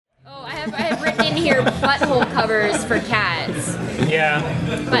have written in here butthole covers for cats. Yeah.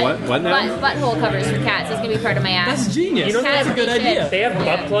 What now? Butthole covers for cats. That's going to be part of my app. That's genius. You know, Cats, that's a good they should. idea. They have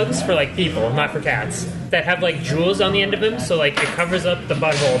butt plugs for like people, not for cats, that have like jewels on the end of them, so like it covers up the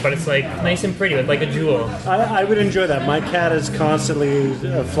butthole, but it's like nice and pretty with like a jewel. I would enjoy that. My cat is constantly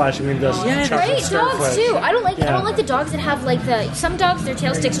flashing me this chocolate Right, dogs starfish. too. I don't like Yeah. the dogs that have like some dogs their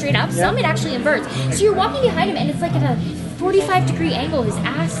tail sticks straight up. Some it actually inverts. So you're walking behind him and it's like at a 45-degree angle. His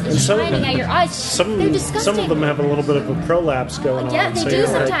ass is some of shining them- at your eyes. They're disgusting. Some of them have a little bit of a prolapse going on. Yeah, they so do you're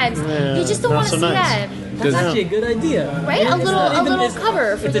like, sometimes. yeah, You just don't not want to so see nice. that. That's actually a good idea. Right? A It's little not even- little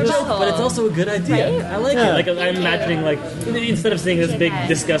cover for It's the a joke, butthole. but it's also a good idea. Right? I like Yeah. it. Like I'm imagining, like instead of seeing this big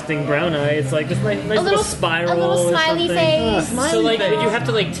disgusting brown eye, it's like this nice little spiral, a little or smiley something. face. So like, would you have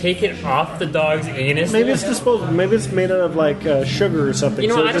to like take it off the dog's anus? Maybe it's disposable. Maybe it's made out of like sugar or something. You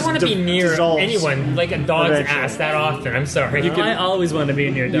know, so it I don't just want to be near dissolves. anyone like a dog's Eventually. ass that often. I'm sorry. I always want to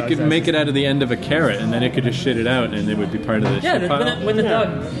be near You dogs. could make it out of the end of a carrot, and then it could just shit it out, and it would be part of the Yeah, shit pile. when the dog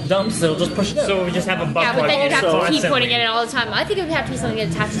dumps, they'll just push it out. So we just have a butt Yeah, but plug then you'd in have to keep constantly. putting it in all the time. I think it would have to be something that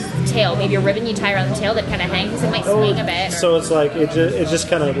attaches to the tail. Maybe a ribbon you tie around the tail that kind of hangs. It might swing a bit. So it's like it just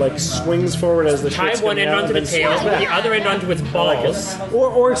kind of like swings forward as the Tie shit's one coming end out onto and the then tail, swings back. the other end onto its balls.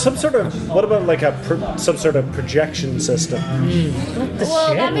 Or some sort of, what about like some sort of projection system?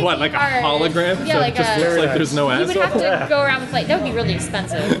 Well, that might What, be like a hard. hologram? Yeah, So like it just a. looks like there's no You would asshole? have to go around with like that would be really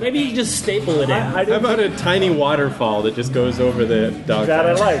expensive. Maybe you just staple it in. I How about a tiny waterfall that just goes over the dog? that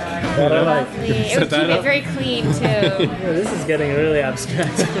I like. That I like. It would Set keep that it up. very clean too. Yeah, this is getting really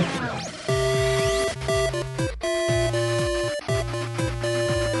abstract.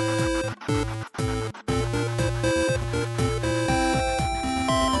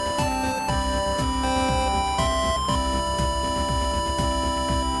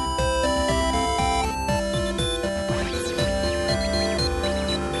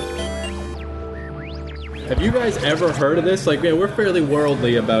 Have you guys ever heard of this? Like, yeah, we're fairly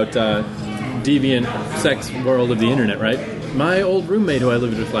worldly about deviant sex world of the internet, right? My old roommate who I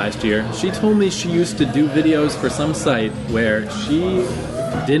lived with last year, she told me she used to do videos for some site where she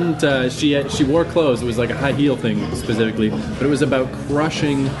didn't, she wore clothes. It was like a high heel thing specifically, but it was about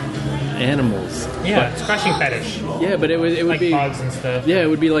crushing animals. Yeah, it's crushing fetish. Yeah, but it would Like be bugs and stuff. Yeah, it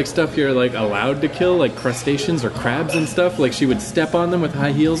would be like stuff you're like allowed to kill, like crustaceans or crabs and stuff. Like she would step on them with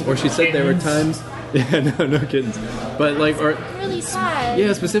high heels, or she said there were Kittens. times. Yeah, no kittens. But like, or Really sad.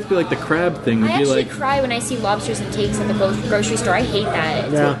 yeah, specifically like the crab thing would I be actually like, cry when I see lobsters and takes at the grocery store. I hate that.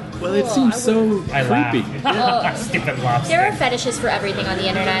 It's Yeah. well, it seems so I creepy. laugh. Stupid lobster. There are fetishes for everything on the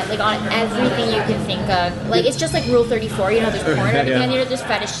internet, like on everything you can think of. Like it's just like Rule 34. You know, there's porn and everything on the internet. There's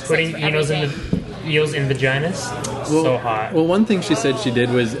fetish sex Putting for eels eels in vaginas. So hot. Well, one thing she said she did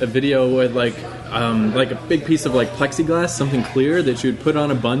was a video with like a big piece of like plexiglass, something clear that she would put on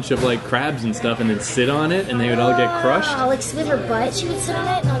a bunch of like crabs and stuff, and then sit on it, and they would all get crushed. Oh, like with her butt, she would sit on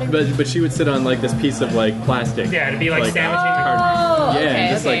it. Not her. But she would sit on like this piece of like plastic. Yeah, it'd be like sandwiching the Oh, Yeah, okay,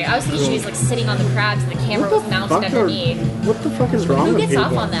 just, okay. like, I was thinking she was like sitting on the crabs and the camera was mounted underneath. What the fuck is wrong Who with gets people?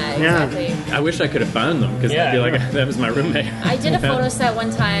 off on that? Yeah. Exactly. I wish I could have found them because Yeah. I'd be like, that was my roommate. I did a photo set one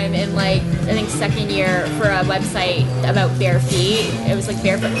time in like I think second year for a website about bare feet. It was like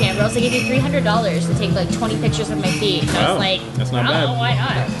barefoot camera. I was like, give you $300 to take like 20 pictures of my feet. And I Wow, was like, that's not I don't bad. know, why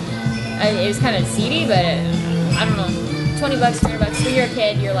not? It was kind of seedy, but I don't know. $20, $300. When you're a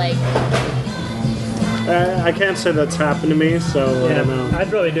kid, you're like, I can't say that's happened to me, so I don't know. I'd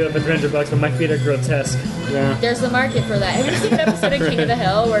probably do it for $300, but my feet are grotesque. Yeah. there's the market for that. Have you seen an episode of King of the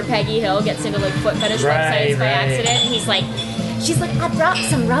Hill where Peggy Hill gets into like foot fetish Right, websites by right. accident? And she's like, I brought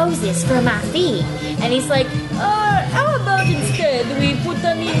some roses for my feet. And he's like, how about instead we put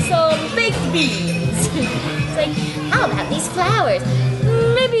them in some baked beans? It's like, how about these flowers?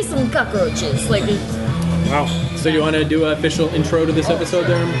 Maybe some cockroaches. Like, Wow. So you want to do an official intro to this episode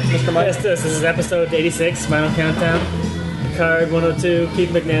there, Mr. Mike? Yes, this is episode 86, Final Countdown. Picard 102, Keith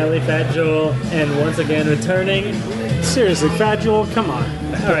McNally, Fat Joel, and once again returning. Seriously, Fat Joel, come on.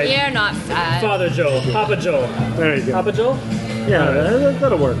 All right, you're not fat. Father Joel, Papa Joel. There you go. Papa Joel? Yeah,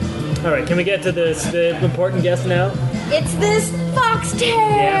 that'll work. All right, can we get to the important guest now? It's this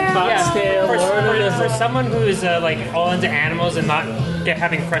foxtail. Foxtail, For someone who is like all into animals and not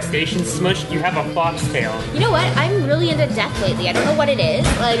having crustaceans smushed, you have a foxtail. You know what? I'm really into death lately. I don't know what it is.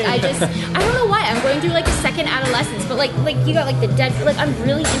 Like I don't know why. I'm going through like a second adolescence, but like you got like the dead. Like I'm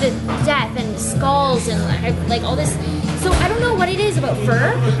really into death and skulls and like all this. So I don't know what it is about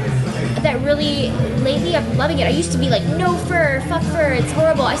fur that really lately I'm loving it. I used to be like no fur, fuck fur, it's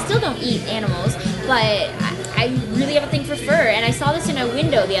horrible. I still don't eat animals, but I really have a thing for fur. And I saw this in a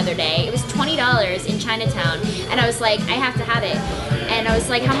window the other day. It was $20 in Chinatown, and I was like, I have to have it. And I was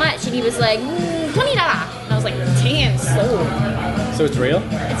like, how much? And he was like, $20. And I was like, damn, sold. So it's real?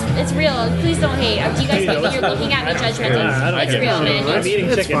 It's real. Please don't hate. Do you guys think that you're looking at me judgmental? It's real, man. I'm eating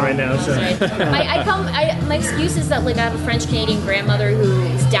It's chicken right fine. now, so. My excuse is that like I have a French Canadian grandmother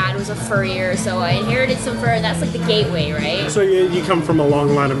whose dad was a furrier, so I inherited some fur, and that's like the gateway, right? So you come from a long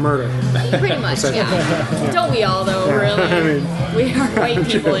line of murder. Pretty much, yeah. Don't we all though? Really, I mean, we are white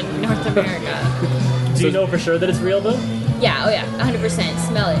people in North America. Do you know for sure that it's real, though? Yeah, oh yeah, 100%.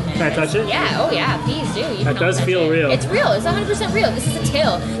 Smell it, man. Can I touch it? Yeah, oh yeah, please do. You That can does touch feel it. real. It's real. It's 100% real. This is a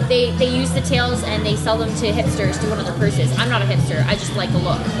tail. They use the tails and they sell them to hipsters to put on their purses. I'm not a hipster. I just like the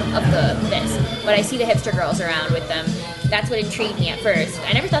look of this. But I see the hipster girls around with them. That's what intrigued me at first.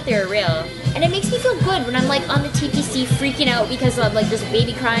 I never thought they were real. And it makes me feel good when I'm like on the TPC freaking out because of like there's a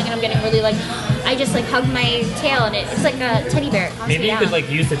baby crying and I'm getting really like, I just like hug my tail and it's like a teddy bear. It calms Maybe me you down. could like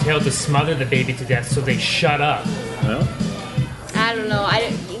use the tail to smother the baby to death so they shut up. Well, I don't know.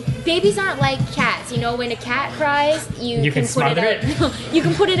 Babies aren't like cats. You know, when a cat cries, you can put smother it out. You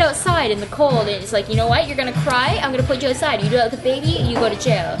can put it outside in the cold, and it's like, you know what? You're gonna cry. I'm gonna put you outside. You do it with the baby, you go to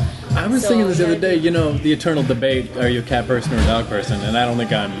jail. I was So, thinking this the other yeah. day, you know, the eternal debate, are you a cat person or a dog person? And I don't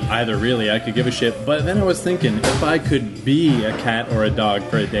think I'm either really. I could give a shit. But then I was thinking, if I could be a cat or a dog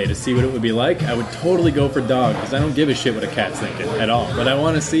for a day to see what it would be like, I would totally go for dog, because I don't give a shit what a cat's thinking at all. But I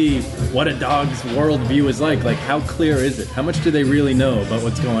want to see what a dog's worldview is like. Like, how clear is it? How much do they really know about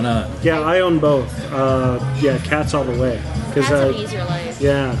what's going on? yeah, I own both. Yeah, cats all the way. Cats have an easier life.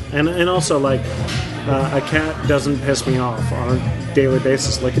 Yeah, and also like a cat doesn't piss me off on a daily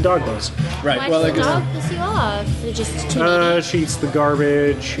basis like a dog does. Right. Why well, does like the I dog said, piss you off? They're just too needy. She eats the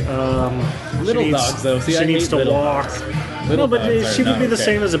garbage. Little she needs, dogs, though. See, she I needs hate to little walk. dogs. No, Little but dogs are she would not be the okay.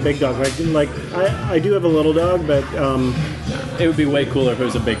 same as a big dog. Like I do have a little dog, but It would be way cooler if it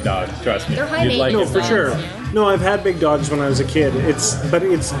was a big dog. Trust me. They're high You'd like maintenance it. for sure. dogs, you know? No, I've had big dogs when I was a kid. But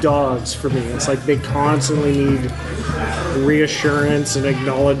it's dogs for me. It's like they constantly need reassurance and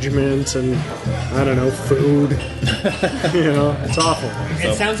acknowledgement and I don't know, food. You know, it's awful.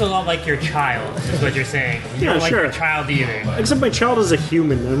 It sounds a lot like your child, is what you're saying. You Yeah, don't like sure. your child either. Except my child is a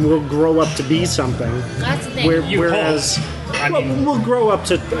human and will grow up to be something. That's the thing. Whereas, I mean- we'll grow up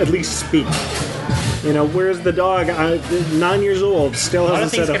to at least speak. You know, whereas the dog, 9 years old, still A lot of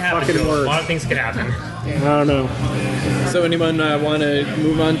hasn't things said could a happen. fucking Joel. A word. lot of things could happen. I don't know. So anyone want to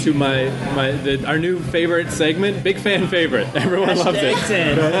move on to our new favorite segment? Big fan favorite. Everyone loves it.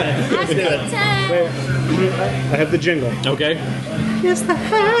 Hashtag 10. Wait, I have the jingle. Okay. It's the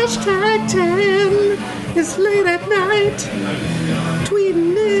hashtag 10. It's late at night.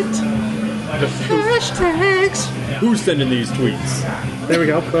 Tweeting it. Hashtags. Who's sending these tweets? There we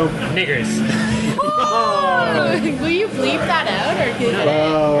go. Boom. Niggers. Will you bleep that out or keep it?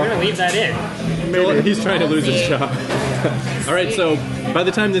 We're gonna leave that in. He's trying to lose his job. All right, so by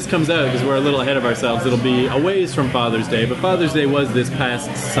the time this comes out, because we're a little ahead of ourselves, it'll be a ways from Father's Day. But Father's Day was this past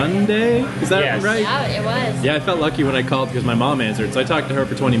Sunday. Is that Yes. right? Yeah, it was. Yeah, I felt lucky when I called because my mom answered. So I talked to her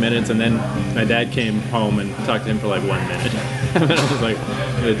for 20 minutes, and then my dad came home and talked to him for like 1 minute. And I was like,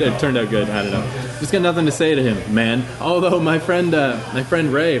 it turned out good. I don't know. Just got nothing to say to him, man. Although my friend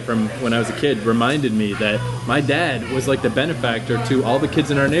Ray from when I was a kid reminded me that my dad was like the benefactor to all the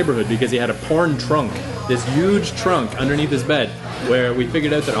kids in our neighborhood because he had a porn trunk, this huge trunk underneath his bed, where we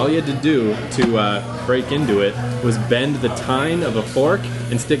figured out that all you had to do to break into it was bend the tine of a fork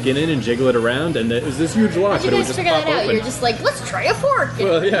and stick it in and jiggle it around, and it was this huge lock. How'd you but it would guys just figure pop that out? open. You're just like, let's try a fork.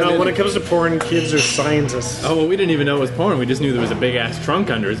 Well, yeah. I No, mean- when it comes to porn, kids are scientists. Oh, well, we didn't even know it was porn. We just knew there was a big-ass trunk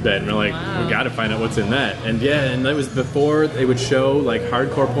under his bed. And we're like, we gotta find out what's in that. And yeah, and that was before they would show, like,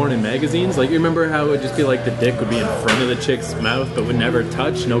 hardcore porn in magazines. Like, you remember how it would just be like the dick would be in front of the chick's mouth but would never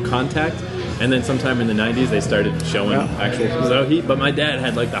touch, no contact? And then sometime in the 90s, they started showing actual... So but my dad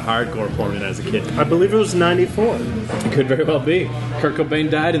had, like, the hardcore porn when I was a kid. I believe it was 94. It could very well be. Kurt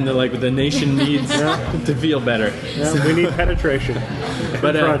Cobain died, and the nation needs to feel better. Yeah, we need penetration.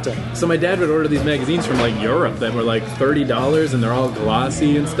 But Pronto. so my dad would order these magazines from like Europe that were like $30, and they're all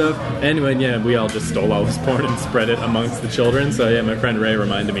glossy and stuff. Anyway, yeah, we all just stole all this porn and spread it amongst the children. So yeah, my friend Ray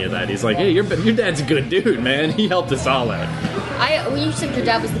reminded me of that. He's like, "Hey, your dad's a good dude, man. He helped us all out." When you said your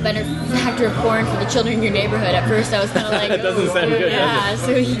dad was the benefactor of porn for the children in your neighborhood, at first I was kind of like, That doesn't sound good, does Yeah,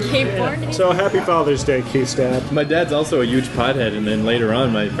 so he gave porn to me. So happy Father's Day, Keith's dad. My dad's also a huge pothead, and then later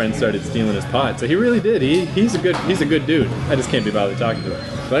on, my friend started stealing his pot. So he really did. He's a good dude. I just can't be bothered talking to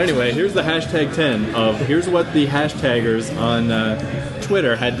him. But anyway, here's the hashtag 10 of here's what the hashtaggers on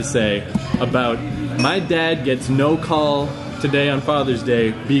Twitter had to say about my dad gets no call today on Father's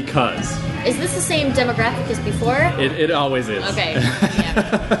Day because Is this the same demographic as before? it always is. Okay.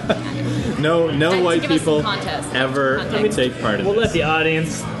 Yeah. No to white give us some people context. ever Context. take part in We'll this. let the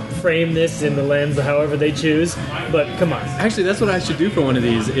audience frame this in the lens of however they choose, but come on. Actually, that's what I should do for one of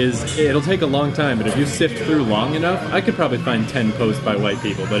these. Is it'll take a long time, but if you sift through long enough, I could probably find 10 posts by white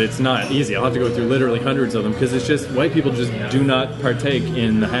people. But it's not easy. I'll have to go through literally hundreds of them because it's just white people just do not partake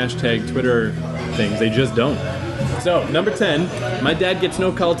in the hashtag Twitter things. They just don't. So number 10, my dad gets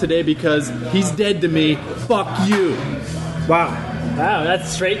no call today because he's dead to me. Fuck you. Wow. Wow, that's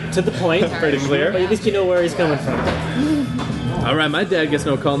straight to the point. Pretty clear. But at least you know where he's coming from. All right, my dad gets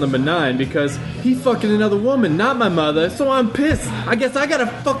no call number 9 because he fucking another woman, not my mother. So I'm pissed. I guess I gotta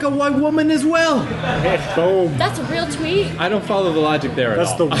fuck a white woman as well. Boom. That's a real tweet. I don't follow the logic there at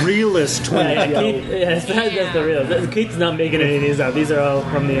That's all. the realest tweet. Yeah, yo. Keith, that's the real. Keith's not making any of these up. These are all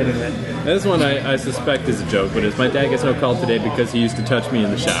from the internet. This one I suspect is a joke, but it's my dad gets no call today because he used to touch me in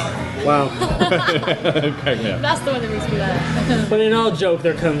the shower. Wow. Crack me up. That's the one that makes me laugh. But in all joke,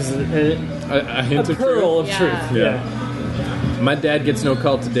 there comes a A hint of pearl of Yeah. truth. Yeah. My dad gets no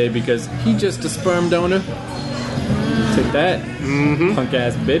call today because he just a sperm donor. Take that, punk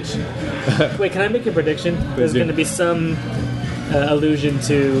ass bitch. Wait, can I make a prediction? There's do. going to be some allusion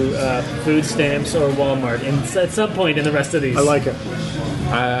to food stamps or Walmart at some point in the rest of these. I like it.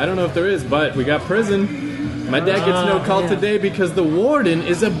 I don't know if there is, but we got prison. My dad gets no call today because the warden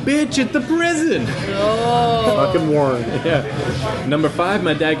is a bitch at the prison. Fucking Warren. Yeah. Number 5,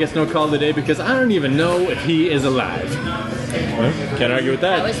 my dad gets no call today because I don't even know if he is alive. Well, can't argue with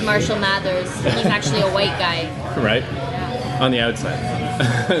That that, was Marshall Mathers. He's actually a white guy. right? On the outside.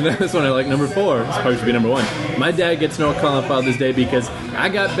 And then this one I like. Number 4. This probably should be number 1. My dad gets no call on Father's Day because I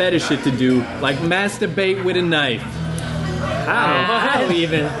got better shit to do, like masturbate with a knife. How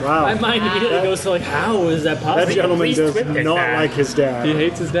even? Wow. My mind immediately goes to like, how is that possible? That gentleman Please does tweet this not guy. like his He dad.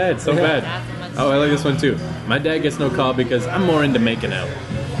 hates his dad so bad. Oh, I like this one too. My dad gets no call because I'm more into making out.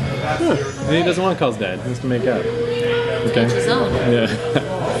 And he doesn't want to call his dad. He wants to make out. Okay. His own.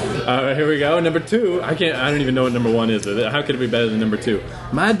 Yeah. All right, here we go. Number 2. I don't even know what number 1 is. How could it be better than number 2?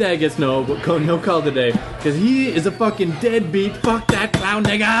 My dad gets no call today because he is a fucking deadbeat. Fuck that clown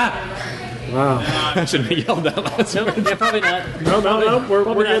nigga. Wow. I shouldn't have yelled that last No, one. yeah, probably not. No, we're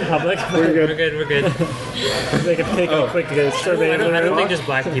Probably not in good. public. We're good. We're good. They can take a quick survey. I of the don't room. think there's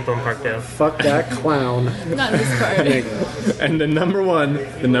black people in Parkdale. Fuck that clown. Not this part. And the number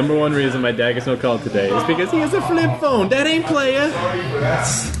one reason my dad gets no call today is because he has a flip phone. That ain't player.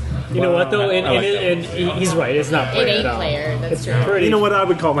 You know what though? I like that. And he's right. It's not It player ain't at all. player. That's true. Pretty. You know what I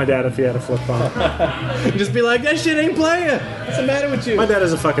would call my dad if he had a flip phone? Just be like, that shit ain't player. What's the matter with you? My dad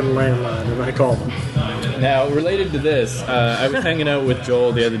is a fucking landline, and I call him. Now, related to this, I was hanging out with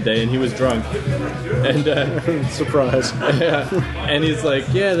Joel the other day, and he was drunk. And Surprise. and he's like,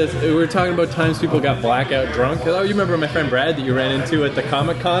 yeah, we were talking about times people got blackout drunk. Oh, you remember my friend Brad that you ran into at the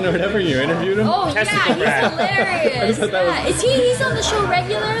Comic-Con or whatever? You interviewed him? Oh Testicle yeah, he's Brad. hilarious. thought that was- Yeah. Is he's on the show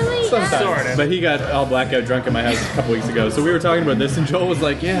regularly? Sometimes. Yeah. Sorta. But he got all blackout drunk at my house a couple weeks ago. So we were talking about this, and Joel was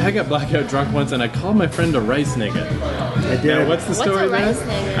like, yeah, I got blackout drunk once, and I called my friend a rice nigga. I did. Now, what's the What's story a there? rice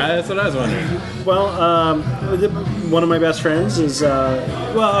nigga? That's what I was wondering. Well, one of my best friends is,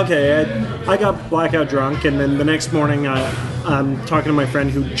 I got blackout drunk, and then the next morning I'm talking to my friend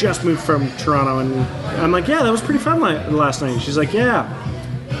who just moved from Toronto, and I'm like, yeah, that was pretty fun last night. She's like, yeah.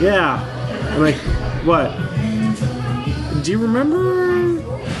 I'm like, what? Do you remember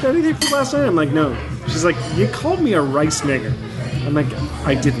anything from last night? I'm like, no. She's like, you called me a rice nigger. I'm like,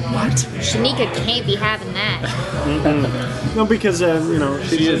 I did what? Shanika can't be having that. No, because,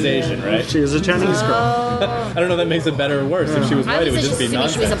 She is Asian, right? she is a Chinese girl. I don't know if that makes it better or worse. If she was I white, it was would just just be assuming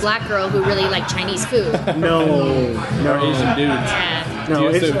she was a nonsense. black girl who really liked Chinese food. No. Or Asian dudes. Yeah. No, Do you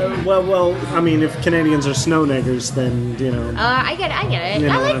it's, assume- well, I mean, if Canadians are snow niggers, then, I get it. You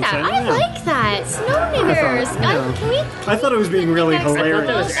know I what like I'm that. saying? I Yeah. like that. Snow niggers. Can we? I thought it was being really Next time. hilarious.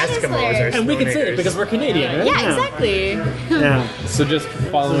 That was That is Eskimos or hilarious. And we can say snow it because we're Canadian, right? Yeah, exactly. Yeah. So just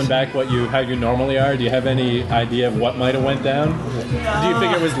following back how you normally are, do you have any idea of what might have went down? Do you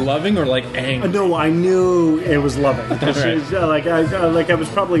think it was loving or like angry? No, I knew it was loving. 'Cause Right. she was, I was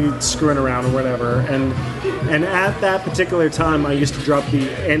probably screwing around or whatever, and at that particular time, I used to drop the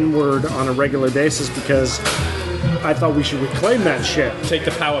N-word on a regular basis because I thought we should reclaim that shit. Take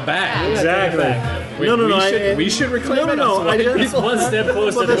the power back. Exactly. We, No, we should reclaim it. No. as white I people. One step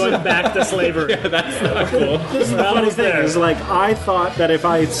closer to going back to slavery. That's not cool. This is the funny Almost thing there. is, like, I thought that if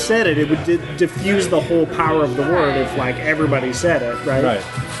I said it, it would diffuse the whole power of the word if, like, everybody said it, right? Right.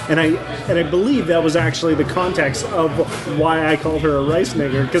 And I believe that was actually the context of why I called her a rice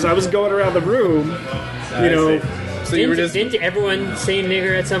nigger, because I was going around the room, I see. So you were just Didn't everyone say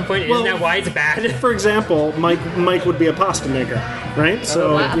nigger at some point? Well- Isn't that why it's bad? For example, Mike would be a pasta nigger, right?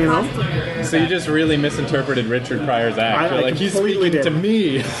 So What? you know, so you just really misinterpreted Richard Pryor's act. I You're like he's completely speaking to did.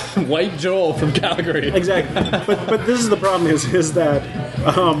 me, White Joel from Calgary. exactly. But this is the problem is that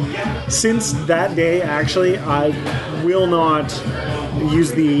since that day, actually, I will not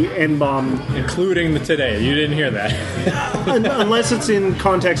use the N-bomb Including the today. You didn't hear that. unless it's in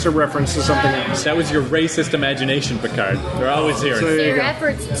context or reference to something else. That was your racist imagination, Picard. They're always here. So So there you your go.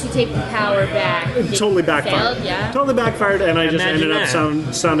 efforts to take the power back Totally backfired. failed, yeah. Totally backfired, and I just Imagine ended up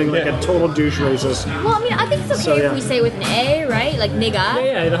that. sounding like Yeah. a total douche racist. Well, I mean, I think it's okay So, yeah. if we say it with an A, right? Like nigga.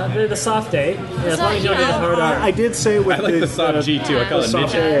 Yeah, the soft A. Yeah, as long as you don't do the hard R. I did say with I like the soft G too. I call the it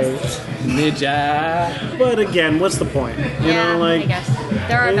soft ninja. A. Ninja. But again, what's the point? You Yeah, know, like I guess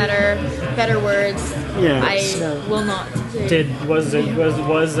there are better words. Yeah. I will not. Was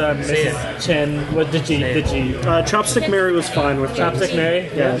Mrs. Chen? What did she? Chopstick Mary was fine with that. Chopstick Mary?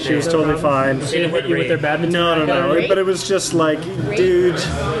 Yeah, she was totally fine. She didn't hit you with their badminton? No. Rape? But it was just like, dude,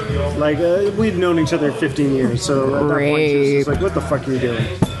 like we'd known each other 15 years, so at that point she was just like, what the fuck are you doing?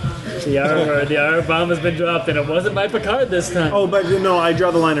 The R bomb has been dropped, and it wasn't by Picard this time. Oh, but no, I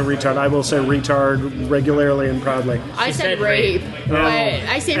draw the line at retard. I will say retard regularly and proudly. I She said said rape, rape. but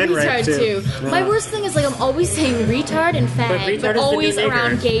I say And rape, retard too. too. My worst thing is like I'm always saying retard and fag, retard is but the always new nigger.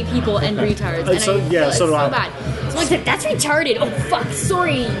 around gay people and retards. And So- I yeah, feel it's so do I. bad. So I'm like, that's retarded. Oh fuck,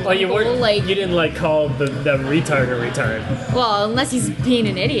 sorry. Oh, you people, weren't like, you didn't like call the retard a retard. well, unless he's being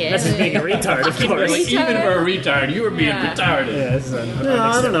an idiot. That's just being a retard, of course. Retard. Even for a retard, you were being Yeah. retarded. Yeah, it's No,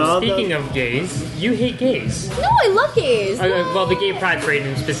 I don't know. Speaking of gays, you hate gays. No, I love gays. Well, the gay pride parade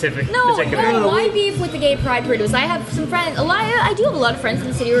in No, particular. my beef with the gay pride parade was I have some friends. I do have a lot of friends in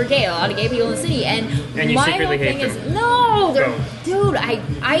the city who are gay. A lot of gay people in the city, and you my secretly whole thing hate is them. no, they're, Go. dude.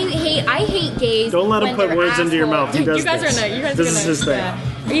 I hate gays. Don't let him when put they're words into your assholes. mouth. He does you guys this. are gonna. You guys This are is gonna, his thing. Yeah.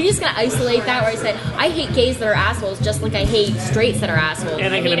 Are you just gonna isolate that where I said I hate gays that are assholes, just like I hate straights that are assholes? And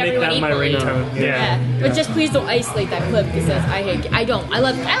I'm I hate gonna make that everyone my equally. ringtone. Yeah. But just please don't isolate that clip because it says I hate. I don't. I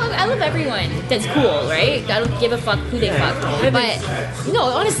love everyone. That's cool, right? I don't give a fuck who they fuck. But no,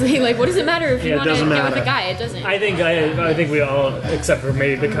 honestly, like, what does it matter if you Yeah, it want to doesn't get with matter. a guy? It doesn't. I think we all, except for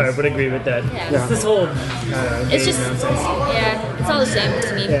maybe Picard, would agree with that. Yeah. Yeah. This whole It's gay just, nonsense. yeah, it's all the same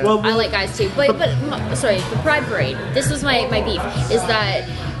to me. Yeah. Well, I like guys too, but sorry, the Pride Parade. This was my beef. Is that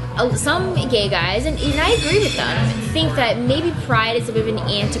some gay guys, and I agree with them, think that maybe Pride is a bit of an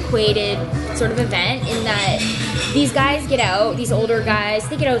antiquated sort of event in that these guys get out, these older guys,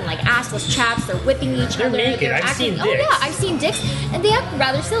 they get out in like assless chaps, they're whipping each They're other. naked. They're I've acting, seen oh dicks. yeah, I've seen dicks, and they act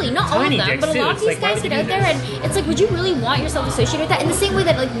rather silly. Not Tiny all of them, dicks, but a lot too. of It's these like, why guys would get you out do there, this? and it's like, would you really want yourself associated with that? In the same way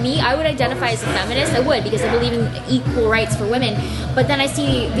that like me, I would identify as a feminist. I would because I believe in equal rights for women. But then I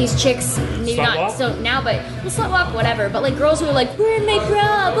see these chicks, maybe Slut not walk? so now, but the slut walk, whatever. But like girls who are like, wearing my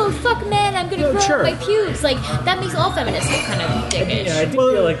bra, oh fuck men, I'm gonna grow sure. my pubes. Like that makes all feminists look kind of dickish. Yeah, I do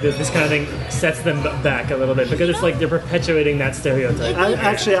feel like this kind of thing sets them back a little bit because it's like they're perpetuating that stereotype. I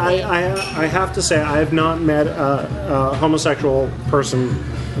have to say I have not met a homosexual person,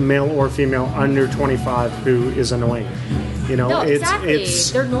 male or female, under 25 who is annoying. You know, No, it's exactly.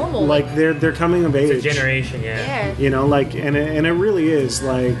 They're normal. Like they're coming of age. It's a generation, yeah. Yeah. You know, like and it really is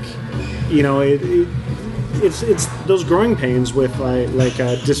like, you know, it's those growing pains with like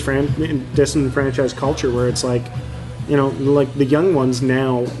a disenfranchised culture where it's like, you know, like the young ones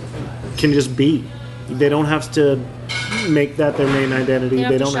now can just be. They don't have to make that their main identity. You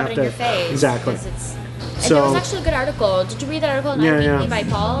They don't don't have to shove it in your face. exactly. 'cause it's- and So- there was actually a good article. Did you read that article in Yeah, Weekly yeah. by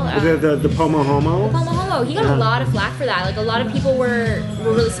Paul? The Pomo Homo. Homo Homo. He got Yeah. a lot of flack for that. Like a lot of people were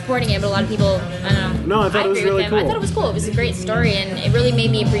really supporting it, but a lot of people, I don't know. No, I thought it was agree with really him. I cool. thought it was cool. It was a great story, and it really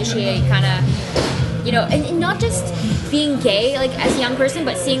made me appreciate kind of, you know, and not just being gay, like as a young person,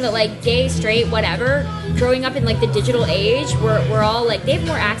 but seeing that like gay, straight, whatever, growing up in like the digital age, we're all like they have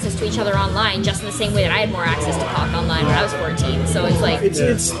more access to each other online, just in the same way that I had more access to cock online when I was 14. So it's like It's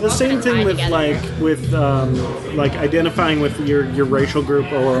the same kinda thing tied with together. like identifying with your racial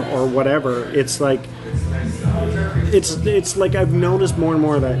group or whatever. It's like it's like I've noticed more and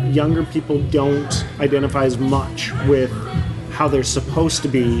more that younger people don't identify as much with how they're supposed to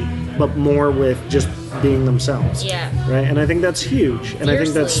be, but more with just being themselves. Yeah. Right. And I think that's huge, and I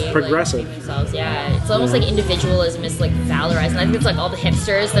think that's fiercely, progressive. Like, themselves. Yeah, it's almost like individualism is like valorized, and I think it's like all the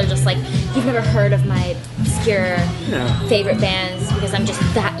hipsters. They're just like, you've never heard of my obscure Yeah. favorite bands because I'm just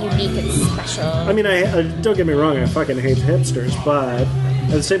that unique and special. I mean, I don't get me wrong, I fucking hate hipsters, but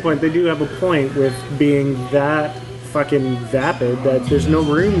at the same point, they do have a point with being that fucking vapid that there's no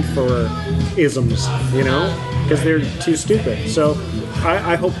room for isms, you know, because they're too stupid. So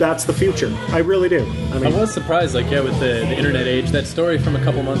I hope that's the future. I really do. I I mean, was surprised, like, with the internet age, that story from a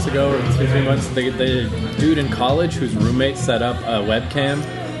couple months ago, or 2-3 months, the dude in college whose roommate set up a webcam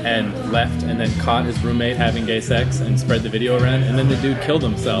and left and then caught his roommate having gay sex and spread the video around, and then the dude killed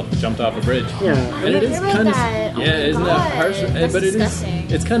himself, jumped off a bridge. Yeah. And it is I read kind of, that. Oh yeah, my isn't God. that harsh? That's But disgusting.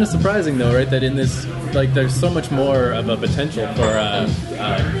 it's kind of surprising though, right? That in this, like, there's so much more of a potential for a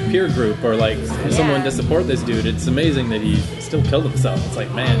peer group or like someone to support this dude. It's amazing that he still killed himself. It's like,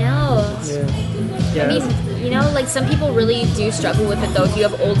 I man, know. Yeah, I mean, you know, like some people really do struggle with it though. If you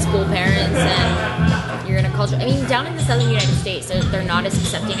have old school parents and you're in a culture, I mean, down in the southern United States, they're not as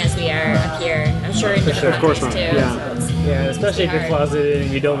accepting as we are up here. I'm sure in different Of course countries not. too. Yeah. So it's, yeah, especially if you're hard. closeted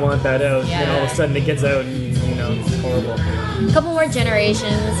and you don't want that out, then all of Yeah. a sudden it gets out and, you know, it's horrible. a couple more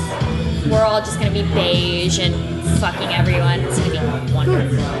generations, we're all just gonna be beige and fucking everyone. It's gonna be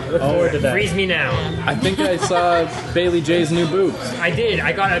wonderful. Look forward to that. Freeze me now. I think I saw Bailey J's new boobs. I did.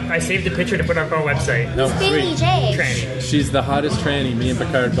 I saved a picture to put up our website. No, Bailey sweet. J. Tranny. She's the hottest tranny. Me and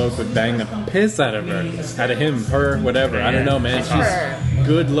Picard both would bang the piss out of her, out of him, her, whatever. I don't know, man. Her. She's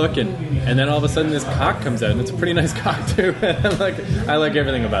good looking, and then all of a sudden this cock comes out, and it's a pretty nice cock too. I like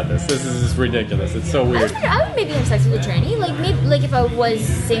everything about this. This is just ridiculous. It's so weird. I would maybe have sex with a tranny, like maybe like if I was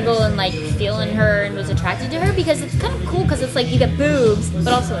single and like feeling her and was attracted to her, because it's kind of cool because it's like you get boobs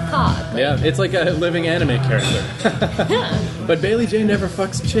but also a cock. Yeah, it's like a living anime character. But Bailey J never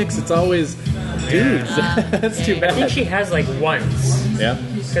fucks chicks. It's always dudes. That's too I think bad. she has like once. Yeah.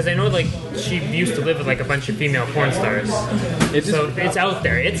 Because I know like she used to live with like a bunch of female porn stars. It just, So it's out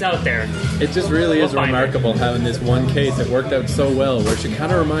there. It's out there. it just really is We'll find remarkable how in this one case it worked out so well, where she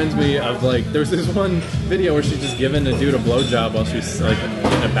kind of reminds me of like, there's this one video where she's just giving a dude a blowjob while she's like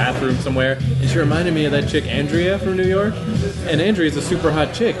in a bathroom somewhere, and she reminded me of that chick Andrea from New York. And Andrea's a super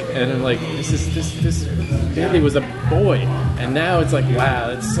hot chick, and I'm like, this Bailey was a boy, and now it's like, wow,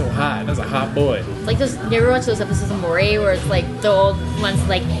 that's so hot. That's a hot boy. Like those, you ever watch those episodes of Maury where it's like the old ones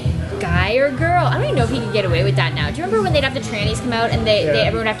like guy or girl? I don't even know if he could get away with that now. Do you remember when they'd have the trannies come out and they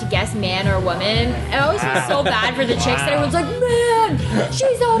everyone would have to guess man or woman? I always feel so bad for the chicks that everyone's like, man,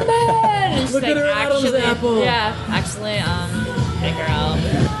 she's a man. And she's Look like, at her Adam's apple. Yeah, actually, a girl.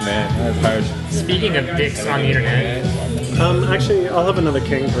 Man, that's harsh. Speaking of dicks on the internet, actually, I'll have another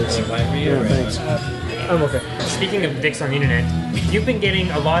king, please. Yeah, thanks. I'm okay. speaking of dicks on the internet, you've been getting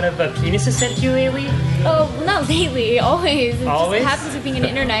a lot of penises sent to you lately. Oh, not lately. Always. It Always? just happens with being an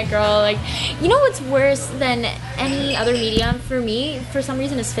internet girl. Like, you know what's worse than any other medium for me, for some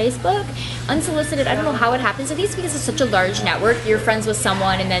reason, is Facebook. Unsolicited, I don't know how it happens. I think it's because it's such a large network. You're friends with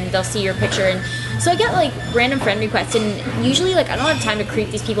someone and then they'll see your picture. And so I get, like, random friend requests. And usually, like, I don't have time to creep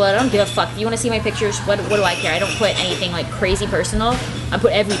these people out. I don't give a fuck. If you want to see my pictures, what do I care? I don't put anything, like, crazy personal. I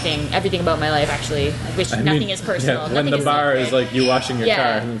put everything about my life, actually. Which nothing is personal. Yeah, when Nothing the is bar secret. is like you washing your car.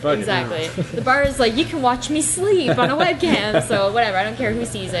 Yeah, And fuck it. exactly. The bar is like, you can watch me sleep on a webcam, so whatever, I don't care who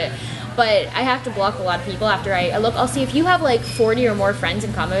sees it. But I have to block a lot of people after I look. I'll see if you have like 40 or more friends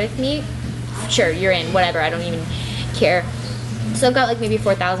in common with me, sure, you're in, whatever, I don't even care. So I've got like maybe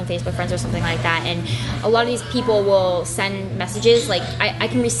 4,000 Facebook friends or something like that, and a lot of these people will send messages, like I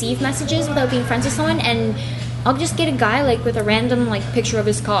can receive messages without being friends with someone, and I'll just get a guy like with a random like picture of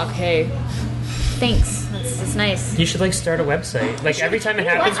his cock, hey, thanks, that's nice. You should like start a website. Like every time it You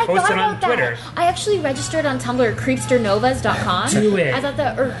know happens, what? I post thought it on about that. Twitter. I actually registered on Tumblr, creepsternovas.com. Do it. I thought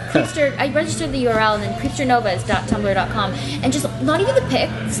that, or creepster, I registered the URL and then creepsternovas.tumblr.com, and just not even the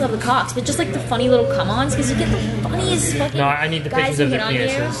pics of the cocks, but just like the funny little come-ons, because you get the funniest fucking No, I need the guys pictures who of the hit on you.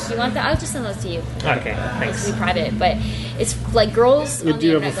 penises. You want that? I'll just send those to you. Okay, It's thanks. be private, but it's like girls. on Do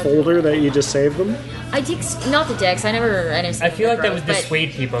you the have a internet go- folder that you just save them? I dicks, not the dicks. I never I feel like that would but-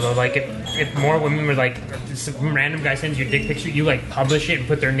 dissuade people though. Like if more women were like, some random guy sends you a dick picture, you like publish it and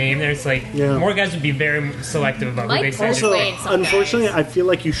put their name there. It's like Yeah. more guys would be very selective about Might who they send also- it. Wait, some Unfortunately, guys. I feel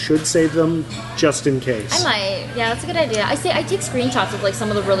like you should save them just in case. I might. Yeah, that's a good idea. I take screenshots of like some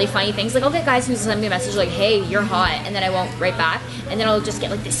of the really funny things. Like I'll get guys who send me a message like, "Hey, you're hot," and then I won't write back, and then I'll just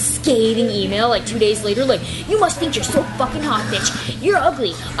get like this scathing email like 2 days later, like, "You must think you're so fucking hot, bitch. You're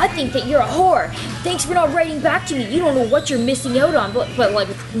ugly. I think that you're a whore. Thanks for not writing back to me. You don't know what you're missing out on." But like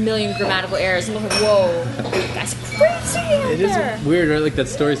with a million grammatical errors, I'm like, "Whoa, that's crazy out It is there." weird, right? Like that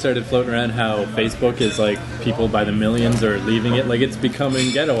story started floating around how Facebook is like people by the millions are leaving it. Like it's becoming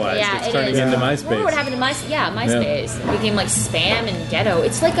ghettoized. Yeah, it's it turning is. into Remember MySpace. what happened to MySpace? It became like spam and ghetto.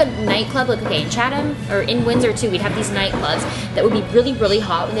 It's like a nightclub. Like okay, in Chatham or in Windsor too, we'd have these nightclubs that would be really, really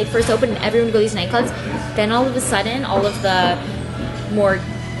hot when they first opened, and everyone would go to these nightclubs. Then all of a sudden, all of the more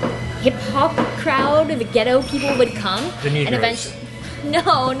hip hop crowd and the ghetto people would come, The and Negroes. eventually.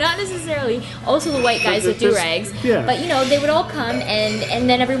 No, not necessarily. Also the white guys with Just- do-rags. yeah. But, you know, they would all come, and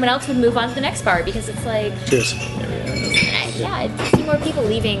then everyone else would move on to the next bar, because it's like, Cheers. yeah, I see more people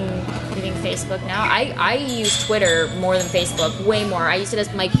leaving Facebook now. I use Twitter more than Facebook, way more. I use it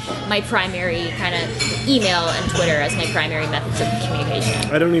as my primary kind of email, and Twitter as my primary methods of communication.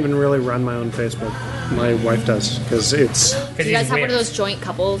 I don't even really run my own Facebook. My wife does, because it's... Do you guys have one of those joint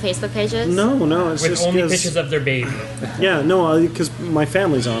couple Facebook pages? No, it's with just only 'cause- pictures of their baby. Yeah, no, because my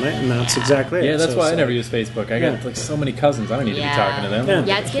family's on it, and that's exactly it. Yeah, that's So why I it's never like- use Facebook. I got Yeah. like so many cousins. I don't need to be talking to them. Yeah.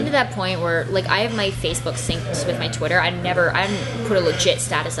 Yeah, it's getting to that point where, like, I have my Facebook synced with my Twitter. I didn't put a legit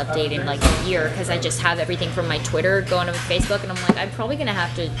status update in like a year, because I just have everything from my Twitter going to Facebook, and I'm like, I'm probably gonna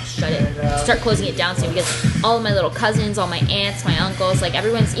have to start closing it down soon, because all of my little cousins, all my aunts, my uncles, like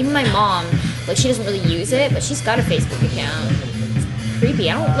everyone's, even my mom, like she doesn't really use it, but she's got a Facebook account. It's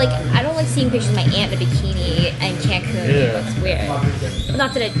creepy. I don't like seeing pictures of my aunt in a bikini and Cancun. Yeah. It's weird.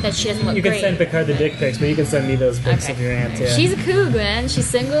 Not that she doesn't look You can great. send Picard the dick pics, but you can send me those pics of your aunt, yeah. She's a coug, man. She's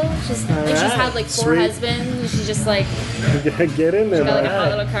single. I think she's had like 4 Sweet. husbands. She's just like Get in there, got like a man.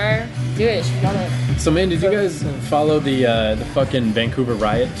 hot little car. Do it. She love it. So, man, did you guys follow the fucking Vancouver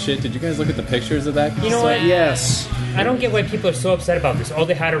riot shit? Did you guys look at the pictures of that? You know what? Yes. I don't get why people are so upset about this. Oh,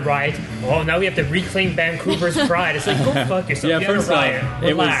 they had a riot. Oh, now we have to reclaim Vancouver's pride. It's like, go fuck yourself. Yeah, You had a first off, riot.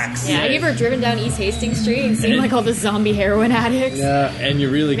 it was- Relax. Yeah, have you ever driven down East Hastings Street and seen like all the zombie heroin addicts? Yeah. And you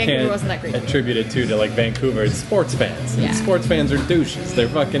really Vancouver can't wasn't that great. attribute it to like Vancouver. It's sports fans. And Yeah. sports fans are douches. They're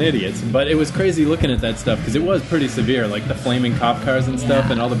fucking idiots. But it was crazy looking at that stuff because it was pretty severe, like the flaming cop cars and stuff,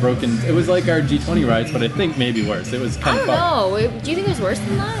 Yeah. and all the broken. It was like our G20 riots, but I think maybe worse. It was I kind don't of fucked. know. Do you think it was worse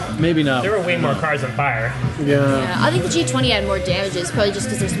than that? Maybe not. There were way more cars on fire. Yeah. Yeah, I think the G20 had more damages, probably just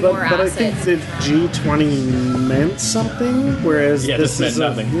because there's more But I assets. think the G20 meant something, whereas Yeah, this this is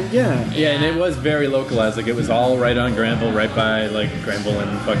meant nothing. Yeah. Yeah, and it was very localized. Like it was all right on Granville, right by like Granville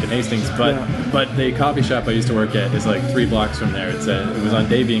and fucking Hastings. But Yeah. but the coffee shop I used to work at is like 3 blocks from there. It was on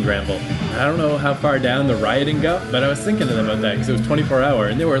Davie and Granville. I don't know how far down the rioting got, but I was thinking to them about that because it was 24 hour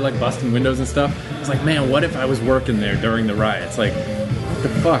and they were like busting windows and stuff. I was like, man, what if I was working there during the riots? Like, what the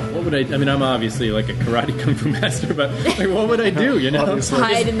fuck? What would I mean, I'm obviously like a karate kung fu master, but like, what would I do? You know? Obviously.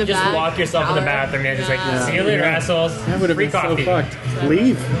 Hide in the Just back. lock yourself in the Hour. bathroom and just like, Yeah. see you later, assholes. That would have Free been so coffee. fucked.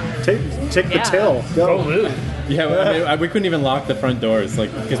 Leave. Take the Yeah. till. Go Go. loot. Yeah, I mean, we couldn't even lock the front doors,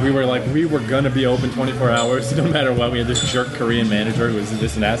 like because we were gonna be open 24 hours, no matter what. We had this jerk Korean manager who was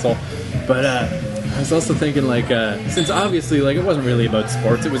just an asshole. But I was also thinking, like, since obviously, like, it wasn't really about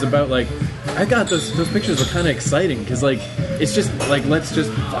sports, it was about like, I got those pictures were kind of exciting because like it's just like let's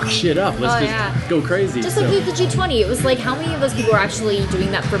just fuck shit up, let's Oh, just yeah. go crazy. Just So- like the G20, it was like how many of those people were actually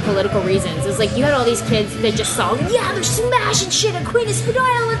doing that for political reasons? It was like you had all these kids that just saw, yeah, they're smashing shit at Queen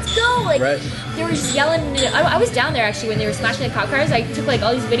Espadilla, let's go! Like Right. they were just yelling. I was down there actually when they were smashing the cop cars. I took like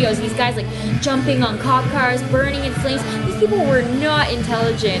all these videos of these guys like jumping on cop cars, burning in flames. These people were not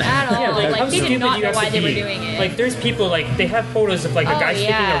intelligent at all. Yeah, like, how they did stupid not you know have why to they were be. doing it. Like, there's people, like, they have photos of, like, a Oh, guy yeah.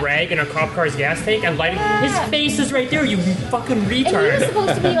 sticking a rag in a cop car's gas tank and lighting. Yeah. His face is right there, you fucking And he was retard.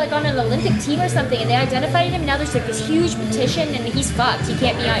 supposed to be like on an Olympic team or something, and they identified him. And now there's like this huge petition, and he's fucked. He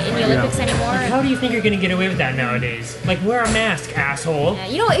can't be in the Olympics anymore. How do you think you're gonna get away with that nowadays? Like, wear a mask, asshole. Yeah,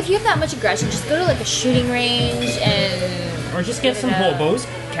 you know, if you have that much aggression, just go to like a shooting range and Or just get some Yeah. hobos,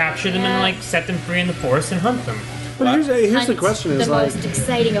 capture them, Yeah. and, like, set them free in the forest and hunt them. But here's the hunt question: is the like, most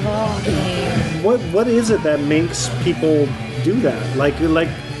exciting of all games. what is it that makes people do that? Like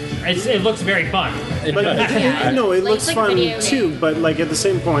It looks very fun. But Yeah. no, it Like- looks like fun video too. game. But like at the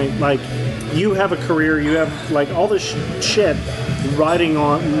same point, like you have a career, you have like all this shit riding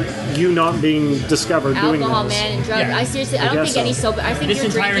on you not being discovered doing Alcohol, this. man, and drugs. Yeah. I seriously, I I don't guess think any so. sober. I think This you're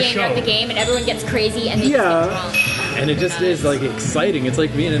entire drinking show. at the game, and everyone gets crazy and they Yeah. just get drunk. and it just is like exciting. It's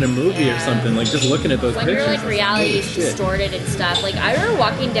like being in a movie or something. Like just looking at those When pictures. your like reality is Shit. distorted and stuff. Like I remember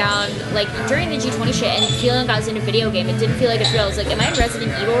walking down like during the G20 shit and feeling like I was in a video game. It didn't feel like it's real. I was like, am I in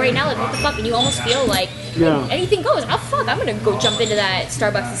Resident Evil right now? Like what the fuck? And you almost feel like Yeah. anything goes. Oh fuck, I'm gonna go jump into that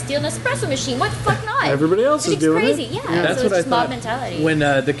Starbucks and steal an espresso machine. What the fuck not? Everybody else is It's doing crazy. it. Yeah, That's so what it's I just mob thought mentality. when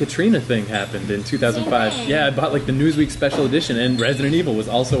the Katrina thing happened in 2005. Same thing. Yeah, I bought like the Newsweek special edition, and Resident Evil was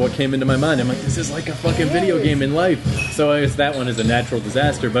also what came into my mind. I'm like, this is like a fucking video is. game in life. So I guess that one is a natural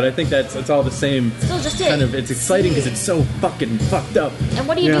disaster, but I think it's all the same. Still just kind it. of. It's exciting because it's so fucking fucked up. And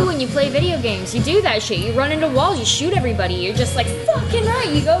what do you Yeah. do when you play video games? You do that shit. You run into walls. You shoot everybody. You're just like fucking right.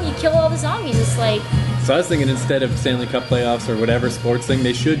 You go. You kill all the zombies. It's like So I was thinking instead of Stanley Cup playoffs or whatever sports thing,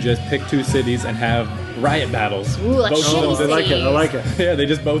 they should just pick 2 cities and have riot battles. Ooh, like Both shitty of I them. like it. I like it. Yeah, they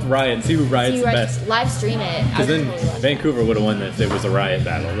just both riot and see who riots you the best. live stream it. Because then Vancouver would have won if it was a riot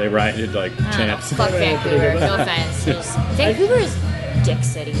battle. They rioted like champs. Fuck Vancouver. No offense. Vancouver is Dick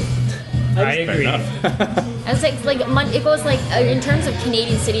City. I agree. I was like it goes like in terms of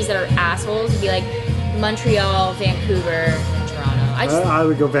Canadian cities that are assholes, it'd be like Montreal, Vancouver, and Toronto. I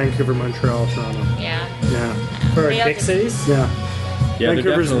would go Vancouver, Montreal, Toronto. Yeah. Yeah. For They big have to- cities? Yeah. Yeah, they're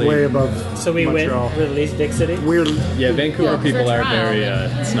Vancouver's definitely- way above So we Montreal. win, we're the least big city? We're Yeah, Vancouver Well, people for are Toronto.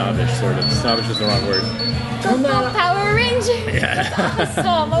 very snobbish, sort of. Snobbish is the wrong word. Go Power Rangers! That's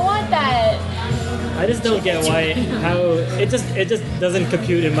awesome. I want that. I just don't get how it just doesn't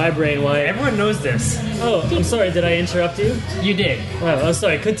compute in my brain why. Everyone knows this. Oh, I'm sorry, did I interrupt you? You did. Well, I'm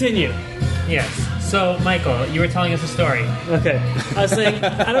sorry, continue. Yes. So, Michael, you were telling us a story. Okay. I was saying,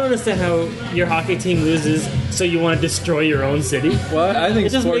 I don't understand how your hockey team loses, so you want to destroy your own city. Well, I think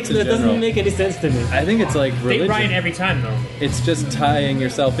It just sports in it doesn't general. make any sense to me. I think it's like They religion. riot every time, though. It's just tying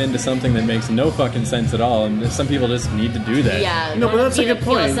yourself into something that makes no fucking sense at all, and some people just need to do that. Yeah. No, but that's a good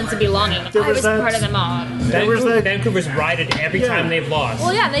Feel a point. sense of belonging. There I was was that- part of the mob. There was that- Vancouver's rioted every Yeah. time they've lost.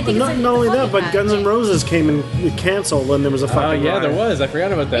 Well, yeah, they think not, it's not like only the that, but fucking Guns N' thing. Roses came and canceled when there was a Oh fucking yeah, there riot. was. I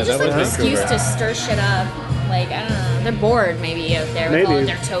forgot about that. It's just That like an was excuse Vancouver. to stir shit up. Like, I don't know. They're bored maybe out there with Maybe. all of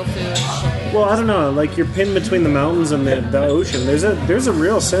their tofu and shit. Well, I don't know. Like you're pinned between the mountains and the ocean. There's a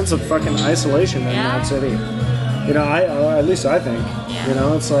real sense of fucking isolation in Yeah. that city. You know, at least I think. Yeah. You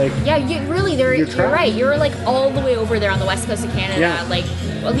know, it's like Yeah, you're You're trapped. right. You're like all the way over there on the west coast of Canada. Yeah. Like,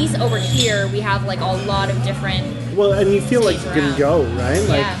 at least over here, we have like a lot of different. well, and you feel like you can go right.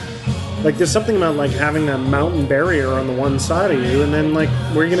 Like, Yeah. like there's something about like having that mountain barrier on the one side of you, and then like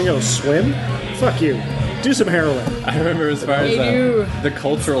where are you gonna go swim? Fuck you. Do some heroin. I remember as far as They do. the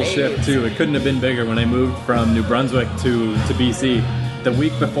cultural shift too. It couldn't have been bigger when I moved from New Brunswick to BC. The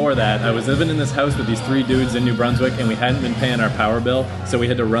week before that, I was living in this house with these 3 dudes in New Brunswick, and we hadn't been paying our power bill, so we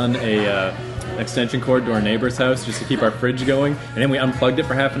had to run a extension cord to our neighbor's house just to keep our fridge going. And then we unplugged it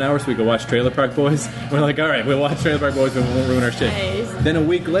for half an hour so we could watch Trailer Park Boys. We're like, all right, we'll watch Trailer Park Boys, but we won't ruin our shit. Nice. Then a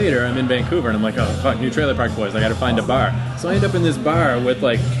week later, I'm in Vancouver, and I'm like, oh, fuck, new Trailer Park Boys. I gotta find a bar. So I end up in this bar with,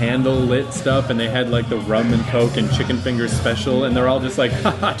 like, candle-lit stuff, and they had, like, the rum and coke and chicken fingers special, and they're all just like,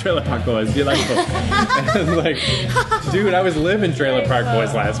 haha, Trailer Park Boys, delightful. And I'm like, dude, I was living Trailer Park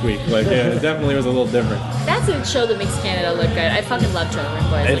Boys last week. Like, yeah, it definitely was a little different. That's a show that makes Canada look good. I fucking love Trailer Park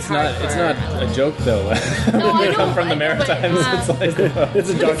Boys. It's not a joke, though. No, I They come know, from the I know, but, Maritimes. It's like, It's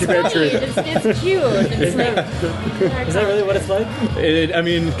a documentary. It's cute. It's like, Is that really what it's like? I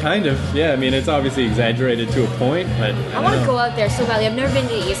mean, kind of. Yeah, I mean, it's obviously exaggerated to a point, but I want to go out there so badly. I've never been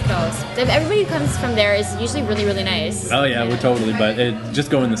to the East Coast. Everybody who comes from there is usually really, really nice. Oh yeah, we're totally. But just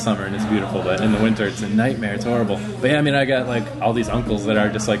go in the summer and it's beautiful. But in the winter, it's a nightmare. It's horrible. But yeah, I mean, I got like all these uncles that are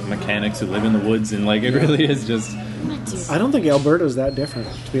just like mechanics who live in the woods, and like it really is just I don't think Alberta's that different,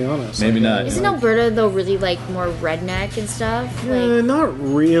 to be honest. maybe not. Isn't Alberta though really like more redneck and stuff? Like, Not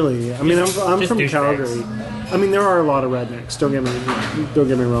really. I mean, I'm just from douchebags. Calgary. I mean, there are a lot of rednecks. Don't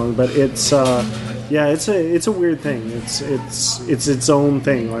get me wrong, but it's yeah, it's a weird thing. It's its own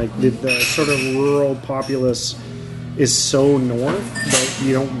thing. Like the sort of rural populace is so north that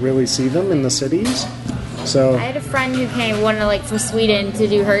you don't really see them in the cities. So I had a friend who came, wanted like from Sweden to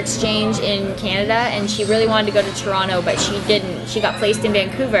do her exchange in Canada, and she really wanted to go to Toronto, but she didn't. She got placed in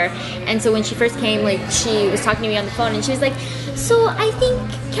Vancouver, and so when she first came, like she was talking to me on the phone, and she was like, "So I think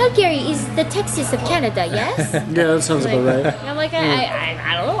Calgary is the Texas of Canada, yes?" yeah, that sounds Like, about right. and I'm like,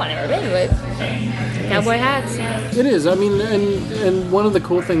 I don't know, I've never been to it. Cowboy hats. Yeah. It is. I mean, and one of the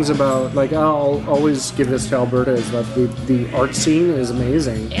cool things about like I'll always give this to Alberta is that the art scene is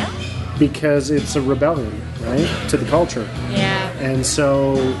amazing. Yeah. Because it's a rebellion, right, to the culture. Yeah. And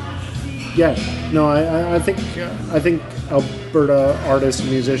so, yeah, no, I think Alberta artists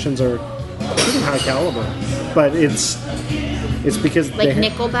and musicians are pretty high caliber, but it's because Like they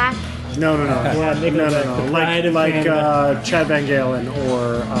Nickelback. no, Yeah, Nickelback, the pride of like Canada. Chad Van Galen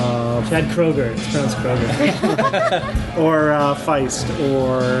or Chad Kroger. It's pronounced Kroger. or Feist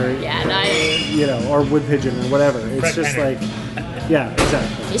or Yeah, nice. you know or Wood Pigeon or whatever. It's Fred just Penner. like yeah,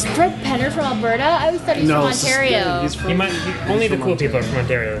 exactly. Is Fred Penner from Alberta? I always thought he was from Ontario. he's from, You might, only the from cool Ontario. people are from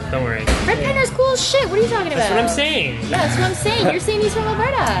Ontario. Don't worry. Fred Penner's cool as shit. What are you talking about? That's what I'm saying. Yeah, that's what I'm saying. You're saying he's from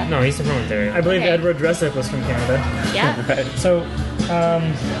Alberta. No, he's from Ontario. I believe Okay. Edward Dressup was from Canada. Yeah. So,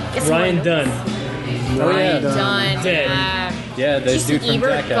 Guess Ryan what? Dunn. Ryan Dunn. Dunn. Dead. Yeah, the Did you dude see from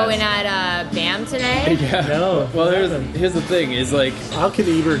Ebert Jackass. going at BAM today? Yeah. No. Well, here's the thing: is like, How can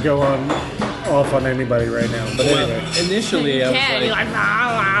Ebert go off on anybody right now? But anyway. initially I was Yeah, like, you're like, "Wah,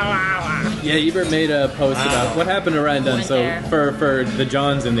 wah, wah, wah." yeah, Ebert made a post about what happened to Ryan Dunn. Went So there. for the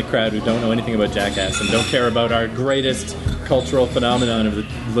Johns in the crowd who don't know anything about Jackass and don't care about our greatest cultural phenomenon of the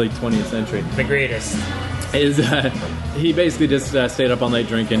late 20th century, The greatest. is he basically just stayed up all night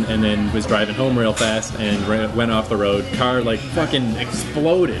drinking and then was driving home real fast and went off the road. Car like fucking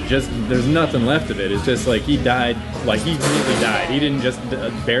exploded. Just there's nothing left of it. It's just like he died. Like he really died. He didn't just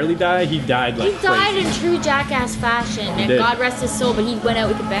barely die. He died like He died crazy. in true jackass fashion, and did. God rest his soul, but he went out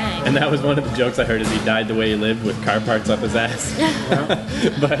with a bang. And that was one of the jokes I heard, is he died the way he lived, with car parts up his ass.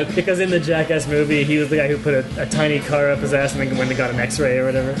 But Because in the Jackass movie, he was the guy who put a tiny car up his ass and then went and got an X-ray or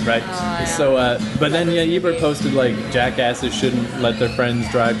whatever. right. yeah. So, but then Ebert posted like jackasses shouldn't let their friends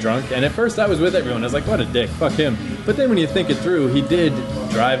drive drunk, and at first I was with everyone. I was like, what a dick, fuck him. But then when you think it through, he did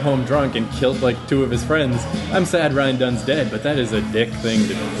drive home drunk and killed like 2 of his friends. I'm sad Ryan Dunn's dead, but that is a dick thing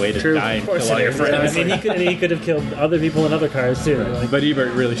to way to True. die and Of course kill all it your is. friends. I mean, he could have killed other people in other cars too. Like, But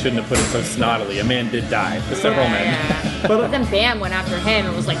Ebert really shouldn't have put it so snottily. A man did die. Several men. Yeah. But then Bam went after him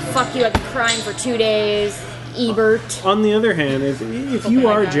and was like, fuck you, I've been crying for 2 days. Ebert. On the other hand, if you like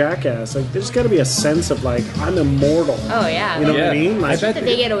are that. Jackass, like there's got to be a sense of like I'm immortal. Oh, yeah. You know what I Yeah. mean? Like, I bet That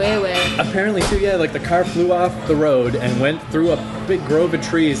they get away with. Apparently too, yeah, like the car flew off the road and went through a big grove of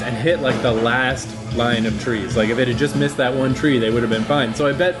trees and hit like the last line of trees. Like if it had just missed that one tree, they would have been fine. So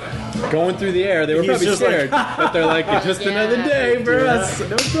I bet going through the air, they were He's probably just like, scared. But they're like, it's just Yeah. another day for us.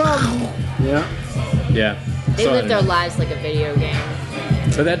 no problem. Yeah. Yeah. They So, live their lives like a video game.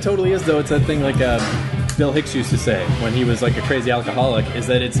 But that totally is, though. It's that thing like Bill Hicks used to say when he was like a crazy alcoholic, is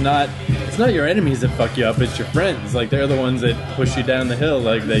that it's not your enemies that fuck you up, it's your friends. Like they're the ones that push you down the hill.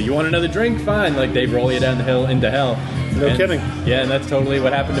 Like you want another drink, fine. Like they roll you down the hill into hell. No kidding. Yeah, and that's totally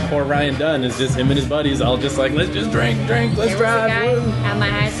what happened to poor Ryan Dunn. Is just him and his buddies all just like, let's just drink, let's There was a drive. guy woo." at my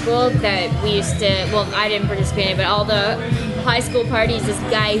high school that we used to, well, I didn't participate in it, but all the high school parties, this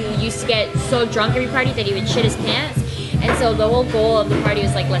guy who used to get so drunk every party that he would shit his pants. And so the whole goal of the party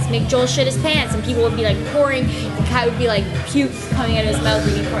was like, let's make Joel shit his pants. And people would be like pouring, the guy would be like puke coming out of his mouth.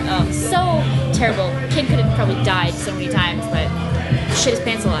 And he'd pour, oh, so terrible. Kid could have probably died so many times, but shit his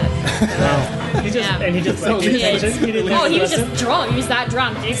pants alive. he just Yeah. and he just So like, He paid did. attention. He didn't Oh, have he the was lesson. just drunk. He was that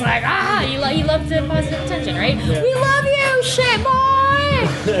drunk. He's like, he loved the positive attention, right? We love you, shit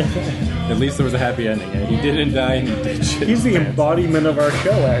boy! At least there was a happy ending. Yeah? He didn't die and he did shit. He's the his pants. embodiment of our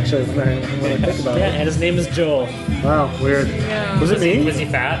show, actually. When I think about Yeah, it. and his name is Joel. Wow, weird. Yeah. Was it me? Was he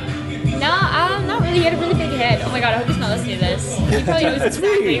fat? No, not really. He had a really big head. Oh my god, I hope he's not listening to this. He probably knows It's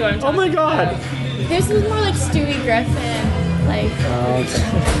exactly me. what I'm Oh talking my god. about. This was more like Stewie Griffin. Like,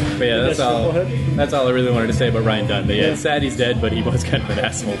 But yeah, that's all. Knucklehead? That's all I really wanted to say about Ryan Dunn. But yeah, it's sad he's dead, but he was kind of an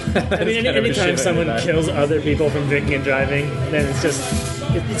asshole. I mean, anytime someone kills other people from drinking and driving, then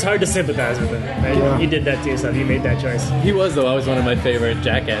it's hard to sympathize with him. Right? Yeah. You did that to yourself. You made that choice. He was, though, always one of my favorite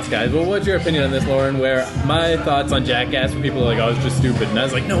Jackass guys. Well, what's your opinion on this, Lauren? Where my thoughts on Jackass, where people are like, oh, it's just stupid. And I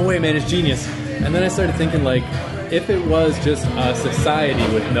was like, no way, man, it's genius. And then I started thinking, like, if it was just a society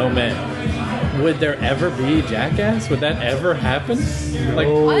with no men, would there ever be Jackass? Would that ever happen? Like,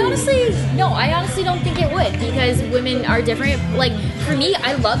 I honestly don't think it would, because women are different. Like, for me,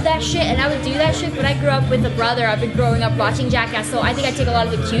 I love that shit and I would do that shit, but I grew up with a brother. I've been growing up watching Jackass, so I think I take a lot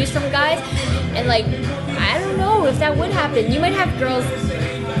of the cues from guys. And like, I don't know if that would happen. You might have girls.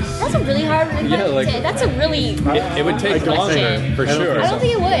 That's a really hard. Yeah, like- that's a really. it would take don't longer, think- for sure. I don't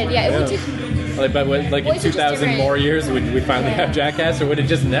think it would. Yeah, it would take. Like, but what, like in Boys are just 2,000 different. more years, would we finally have Jackass, or would it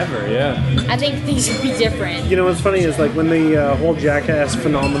just never? Yeah. I think things would be different. You know what's funny is like when the whole Jackass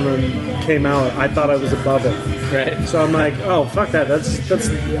phenomenon came out, I thought I was above it. Right. So I'm like, oh fuck that. That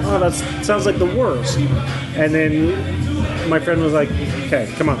sounds like the worst. And then my friend was like,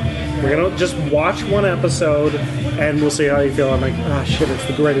 okay, come on, we're gonna just watch one episode and we'll see how you feel. I'm like, ah shit, it's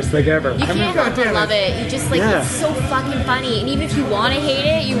the greatest thing ever. You can't help but love it. You just like Yeah. it's so fucking funny, and even if you want to hate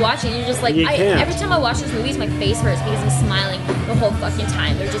it, you watch it. And you're just like, You can't. every time I watch those movies, my face hurts because I'm smiling the whole fucking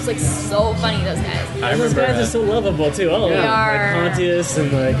time. They're just like so funny. Those guys, I Those remember. guys are so lovable too. All of They them. are. Like Pontius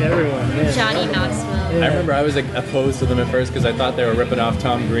and like everyone. Yeah. Johnny Knoxville. I remember I was like, opposed to them at first because I thought they were ripping off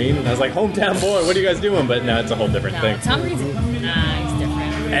Tom Green, and I was like, hometown boy, what are you guys doing? But no, it's a whole different No, thing. Tom Green's he's different.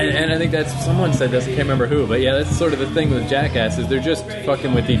 And I think that's, someone said this, I can't remember who, but yeah, that's sort of the thing with Jackass, is they're just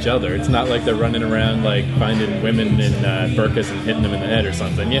fucking with each other. It's not like they're running around like finding women in burqas and hitting them in the head or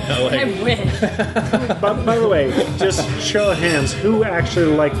something, you know? I Like, wish. But by the way, just show of hands, who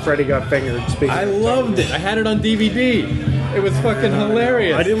actually liked Freddy Got Fingered? Speaking. I loved it. I had it on DVD. It was fucking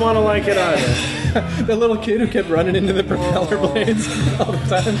hilarious. I didn't want to like it either. The little kid who kept running into the propeller blades all the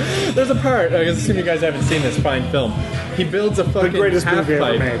time. There's a part, I assume you guys haven't seen this fine film. He builds a fucking greatest half movie ever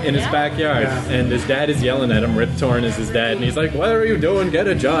pipe made. in his Yeah. backyard, Yeah. and his dad is yelling at him. Rip Torn is his dad, and he's like, "What are you doing? Get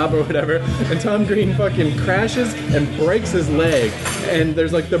a job or whatever." And Tom Green fucking crashes and breaks his leg, and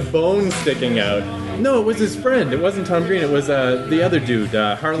there's like the bone sticking out. No, it was his friend. It wasn't Tom Green. It was the other dude,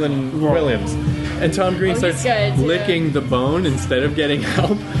 Harlan Williams. And Tom Green Oh, he's starts good, too. licking the bone instead of getting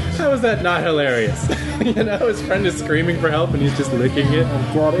help. How is that not hilarious? His friend is screaming for help and he's just licking it.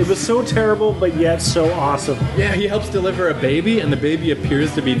 God, it was so terrible, but yet so awesome. Yeah, he helps deliver a baby, and the baby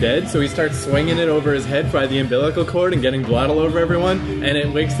appears to be dead, so he starts swinging it over his head by the umbilical cord and getting blood all over everyone, and it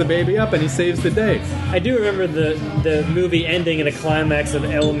wakes the baby up, and he saves the day. I do remember the movie ending in a climax of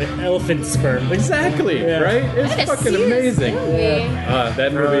elephant sperm. Exactly, Yeah. right? It's What a fucking serious amazing. movie.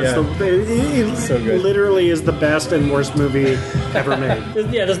 That movie, It So good. literally is the best and worst movie ever made.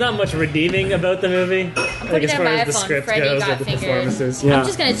 There's not much redeeming about the movie. Like, as it far on my as the iPhone. script Freddie goes, got or the fingered. performances. Yeah. I'm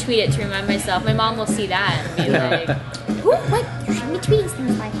just gonna tweet it to remind myself. My mom will see that and be like, "Who? What? You shouldn't be tweeting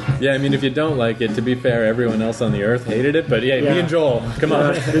things like that." Yeah, I mean, if you don't like it, to be fair, everyone else on the earth hated it, but yeah, Yeah. me and Joel, come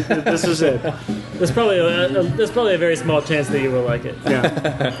on. This is it. There's probably a very small chance that you will like it.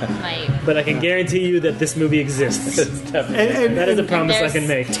 Yeah. Like, But I can guarantee you that this movie exists. And That is a promise I there's- can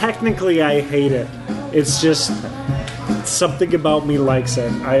make. technically, I hate it. It's just something about me likes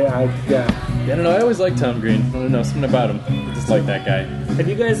it. Yeah. I don't know, I always liked Tom Green. I don't know, something about him. I just like that guy. Have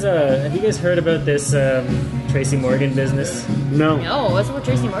you guys heard about this Tracy Morgan business? No. no, what's up with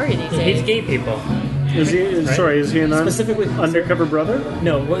Tracy Morgan these He days? hates gay people. Is he? Sorry, is he an Specifically- undercover brother?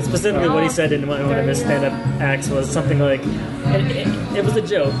 No, specifically what he Oh, said in one of his stand-up acts was something like, it was a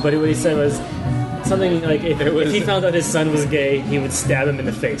joke, but what he said was something like, if he found out his son was gay, he would stab him in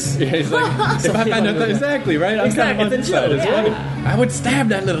the face. Yeah, he's like, if I find out exactly, right? I'm kind of on Exactly, it's his a side joke, as well. I would stab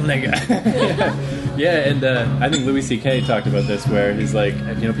that little nigga. Yeah, and I think Louis C.K. talked about this, where he's like,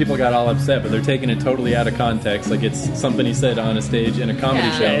 people got all upset, but they're taking it totally out of context. Like, it's something he said on a stage in a comedy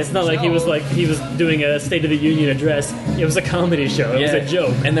Yeah. show. Yeah, it's not like he was doing a State of the Union address. It was a comedy show. It was a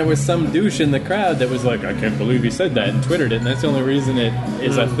joke. And there was some douche in the crowd that was like, I can't believe he said that, and twittered it, and that's the only reason it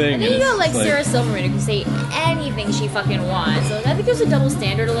is a thing. And then you it's got like just Sarah Silverman who can say anything she fucking wants. So I think there's a double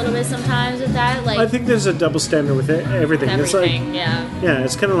standard a little bit sometimes with that. Like I think there's a double standard with everything. It's like, everything, yeah. yeah,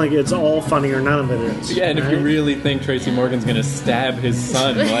 it's kind of like it's all funny or none of it is. Yeah, and if you right? really think Tracy Morgan's gonna stab his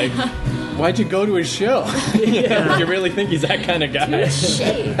son, like, why'd you go to his show? If you really think he's that kind of guy.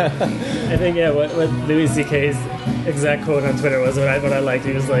 Shade. I think what Louis C.K.'s exact quote on Twitter was what I liked.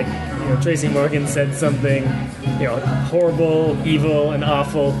 He was like, Tracy Morgan said something, horrible, evil, and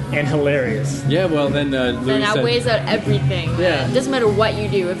awful, and hilarious. Yeah, well then Louis And that said, weighs out everything. Yeah. It doesn't matter what you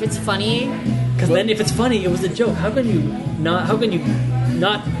do. If it's funny, Because then, if it's funny, it was a joke. How can you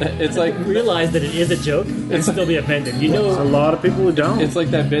not? it's like realize that it is a joke and still be offended? There's a lot of people who don't. it's like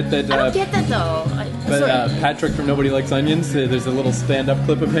that bit that I don't get that though. Patrick from Nobody Likes Onions, there's a little stand-up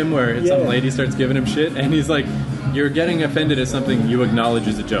clip of him where some Yeah. lady starts giving him shit, and he's like, you're getting offended at something you acknowledge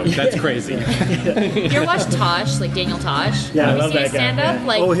is a joke. That's crazy. You ever watch Tosh, like Daniel Tosh? Yeah, I Have you love seen that his guy, stand-up? yeah.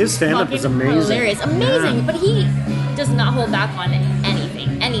 Like, Oh, his stand-up fucking is amazing. Hilarious, amazing. Yeah. But he does not hold back on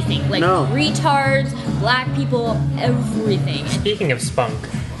anything. Like No. retards, black people, everything. Speaking of spunk,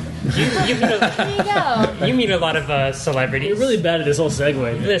 you meet There you go. you meet a lot of celebrities. You're really bad at this whole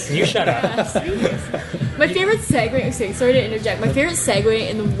segue. Listen, you shut up. My favorite segue, sorry to interject, my favorite segue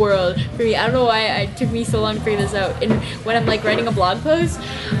in the world for me, I don't know why it took me so long to figure this out, and when I'm like writing a blog post,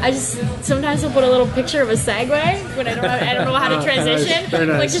 I just sometimes will put a little picture of a segue when I don't know how to transition, Very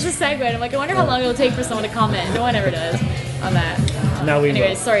nice. like just a segue, and I'm like, I wonder how long it'll take for someone to comment. No one ever does on that. Now we Anyways,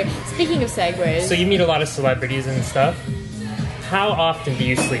 will. sorry. Speaking of segues, So you meet a lot of celebrities and stuff. How often do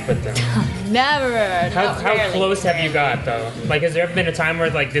you sleep with them? never. How rarely. close have you got though? Like, has there ever been a time where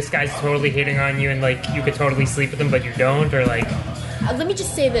like this guy's totally hitting on you and like you could totally sleep with him but you don't, or like? Let me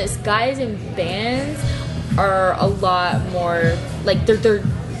just say this: guys in bands are a lot more like they're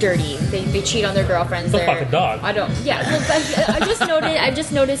dirty. They cheat on their girlfriends. They'll They're- fuck a dog. I don't. Yeah, well, I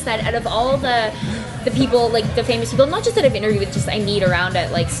just noticed that out of all the people, like the famous people, not just that I've interviewed, just I meet around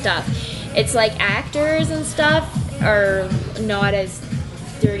at like stuff. It's like actors and stuff are not as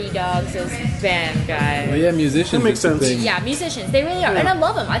dirty dogs as band guys. Well, yeah, musicians. That makes it's the sense. thing. Yeah, musicians. They really are. And I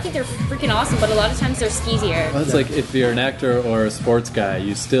love them. I think they're freaking awesome, but a lot of times they're skeezier. Well, it's like if you're an actor or a sports guy,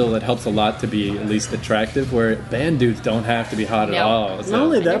 it helps a lot to be at least attractive, where band dudes don't have to be hot at No. all. So- Not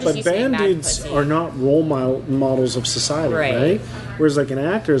only And they're that, just but used to being band bad dudes pussy. are not role models of society, Right. right? Whereas like an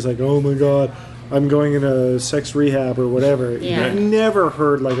actor is like, oh my god, I'm going into sex rehab or whatever. Yeah. You've never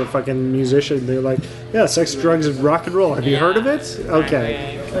heard like a fucking musician. They're like, yeah, sex, drugs, and rock and roll. Have you Yeah. heard of it?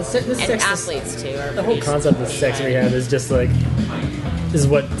 Okay. And athletes too. Are The whole pretty concept of sex rehab is just like is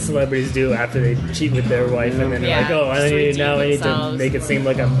what celebrities do after they cheat with their wife, and then they're Yeah, like, "Oh, just I redeem need to themselves. make it seem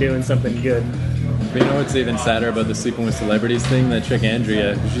like I'm doing something good." But you know what's even sadder about the sleeping with celebrities thing? That chick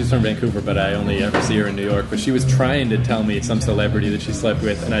Andrea, she's from Vancouver, but I only ever see her in New York. But she was trying to tell me some celebrity that she slept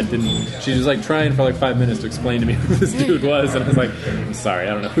with, and I didn't. She was like trying for like 5 minutes to explain to me who this dude was, and I was like, I'm sorry,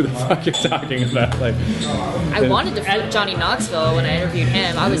 I don't know who the fuck you're talking about. Like, I wanted to flip Johnny Knoxville when I interviewed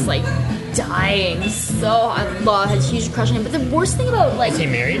him. I was like dying. So I had a huge crush on him. But the worst thing about like, Is he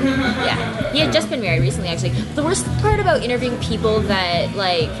married? yeah, he had just been married recently actually. But the worst part about interviewing people that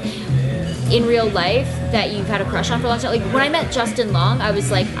like in real life that you've had a crush on for a long time, like when I met Justin Long, I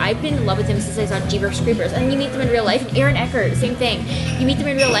was like, I've been in love with him since I saw Jeepers Creepers. And then you meet them in real life, and Aaron Eckhart, same thing. You meet them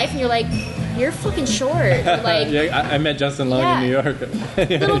in real life, and you're like, you're fucking short. Like, yeah, I met Justin Long in New York.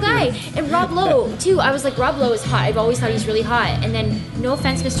 Little guy. And Rob Lowe, too. I was like, Rob Lowe is hot. I've always thought he's really hot. And then, no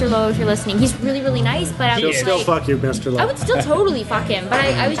offense, Mr. Lowe, if you're listening, he's really, really nice, but I He'll was Still like, fuck you, Mr. I Lowe. would still totally fuck him, but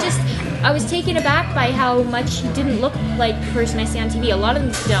I was taken aback by how much he didn't look like the person I see on TV. A lot of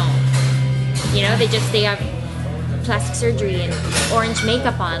them don't. You know, they have plastic surgery and orange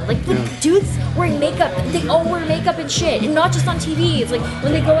makeup on. Like, the dudes wearing makeup, they all wear makeup and shit, and not just on TV. It's like,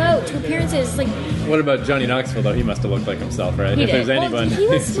 when they go out to appearances, it's like, What about Johnny Knoxville, though? He must have looked like himself, right? he If did. there's anyone. Well, he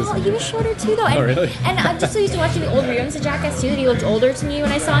was he's just- small. He was shorter too, though. And, Oh, really? And I'm just so used to watching the old reruns of Jackass too that he looked older to me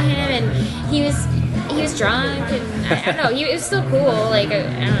when I saw him, and he was drunk, and I don't know. It was still cool. Like I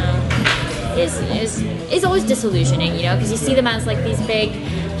don't know. It's always disillusioning, you know, because you see them as like these big.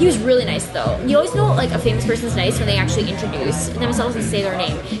 He was really nice though. You always know like a famous person's nice when they actually introduce themselves and say their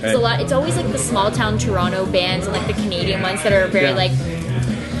name. It's a lot. It's always like the small town Toronto bands and like the Canadian ones that are very like.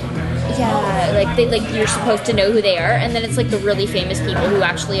 Yeah, like they like you're supposed to know who they are, and then it's like the really famous people who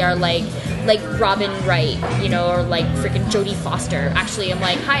actually are like Robin Wright, you know, or like freaking Jodie Foster. Actually, I'm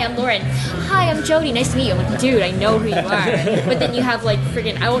like, hi, I'm Lauren. Hi, I'm Jodie. Nice to meet you. I'm like, dude, I know who you are. But then you have like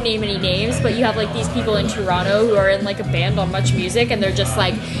freaking, I won't name any names, but you have like these people in Toronto who are in like a band on Much Music, and they're just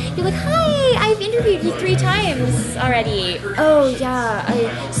like, you're like, hi, I've interviewed you 3 times already. Oh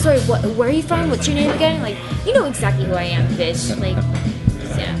yeah, sorry, where are you from? What's your name again? Like, you know exactly who I am, bitch. Like.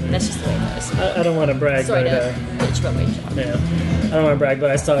 Yeah, that's just the way it goes. I don't want to brag, Sort but of. Bitch about my job. yeah, I don't want to brag, but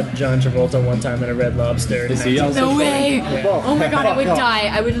I saw John Travolta one time in a Red Lobster. Is he also? No way! Oh my god, I would Fuck off. die.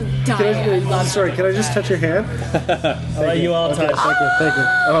 I would die. Sorry, can I just touch your hand? I'll let you all touch. Thank you.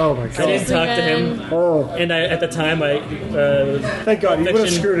 Oh my I god. didn't talk to him, Oh, and at the time, thank God. You would have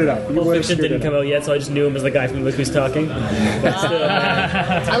Fiction- screwed it up. You Pulp would have Fiction screwed didn't it come up. out yet, so I just knew him as the guy from Look Who's Talking. But still,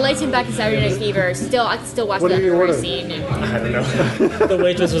 I liked him back in Saturday Night Fever. I can still watch What that did you horror order? scene. I don't know. The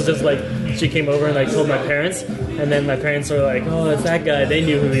waitress was just like, she came over and like told my parents, and then my parents were like, "Oh, it's that guy." They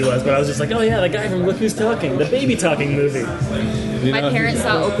knew who he was, but I was just like, "Oh yeah, the guy from Look Who's Talking, the baby talking movie." You My know- parents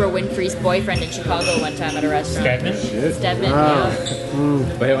saw Oprah Winfrey's boyfriend in Chicago one time at a restaurant. Stedman? Stedman,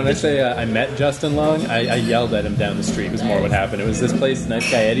 yeah. But hey, when I say I met Justin Long, I yelled at him down the street. Was more what happened. It was this place, Nice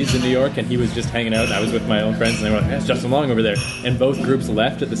Guy Eddie's in New York, and he was just hanging out, and I was with my own friends, and they were like, "That's Justin Long over there." And both groups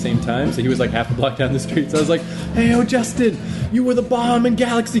left at the same time, so he was like half a block down the street. So I was like, "Hey, oh Justin, you were the bomb in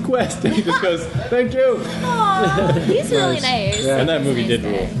Galaxy Quest," and he just goes, "Thank you." Aw, he's really nice. And that movie Nice did guy.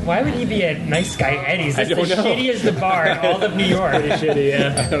 rule. Why would he be a nice guy Eddie's? I It's the don't know. shittiest the bar in all of New York. Pretty shitty,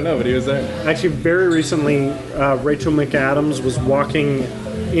 yeah. I don't know, but he was there. Actually, very recently, Rachel McAdams was walking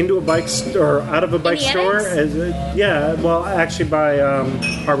into a bike store, out of a bike the store. Annex? Yeah, well, actually by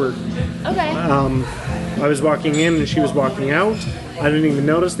Harvard. Okay. I was walking in and she was walking out. I didn't even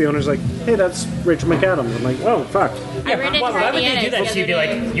notice. The owner's like, "Hey, that's Rachel McAdams." I'm like, "Oh, fuck." I ran into Why, her why at would the they do Annex that? the She'd be other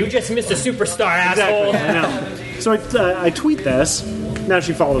day. like, "You just missed a superstar, asshole." Exactly. I know. So I tweet this. Now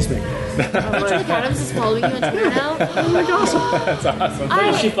she follows me. Rachel McAdams is following you on Twitter now. That's awesome.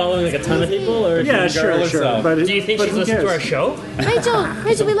 Is she following like a ton of people, or Yeah, She's a girl sure, sure. herself. But Do you think but she's who listening to our cares? show?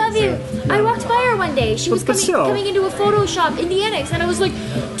 Rachel, we love you. I walked by her one day. She was But still. coming into a photo shop in the Annex, and I was like,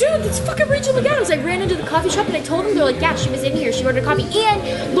 dude, that's fucking Rachel McAdams. I ran into the coffee shop and I told them, they're like, yeah, she was in here. She ordered a coffee.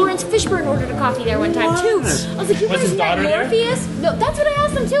 And Lawrence Fishburne ordered a coffee there one time, too. I was like, you Was guys his met daughter there? Morpheus? No, that's what I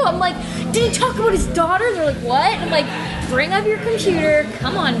asked them, too. I'm like, did he talk about his daughter? They're like, what? I'm like, bring up your computer.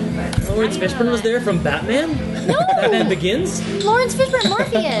 Come on. Lawrence Fishburne was there from Batman? No. Batman Begins? Lawrence Fishburne,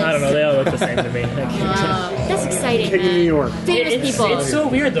 Morpheus. I don't know. They all look the same to me. That's exciting, King of man. New York. Famous It's people. so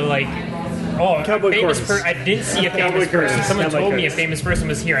weird though, like, oh, Cowboy a famous Curtis. I didn't see a Cowboy famous person. Curtis. Someone Cowboy told me a Curtis. famous person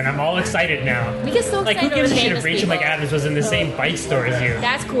was here, and I'm all excited now. We get so Like, excited who gives a over shit if famous Rachel people. McAdams was in the same bike store as you?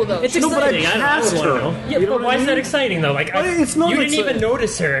 That's cool, though. It's No, but I exciting. I passed don't her. want to know. Yeah, You know but what why I is mean? that exciting though? Like, Well, it's not you like didn't so- even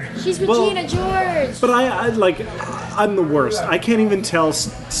notice her. She's Well- Regina George. But I like, I'm the worst. I can't even tell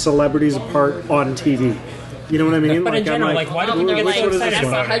celebrities apart on TV. You know what I mean? But in I'm general, like, why do people get which so one is excited this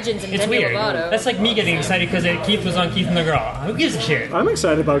about one? Hudgens and it? It's Demi weird. Lovato. That's like me getting excited because Keith was on Keith and the Girl. Who gives a shit? I'm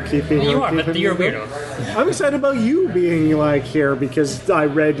excited about Keith being You on are, but Keith you're a and the Girl. weirdo. I'm excited about you being like here because I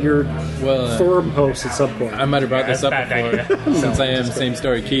read your Well, forum post at some point. I might have brought this up That's a bad before, since I am same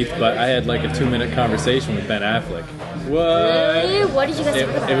story Keith, but I had like a 2-minute conversation with Ben Affleck. What? Really? What did you guys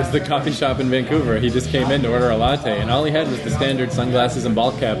talk about? It was the coffee shop in Vancouver. He just came in to order a latte, and all he had was the standard sunglasses and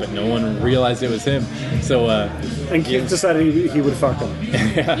ball cap, but no one realized it was him. So, and Keith decided he would fuck him.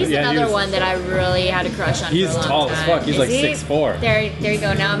 He's another one that I really had a crush on. He's for a long tall as time. fuck. He's Is like he? 6'4". There you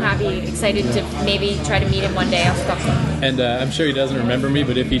go. Now I'm happy, excited to maybe try to meet him one day. I'll stalk him. And I'm sure he doesn't remember me,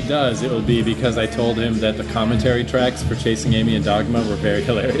 but if he does, it will be because I told him that the commentary tracks for Chasing Amy and Dogma were very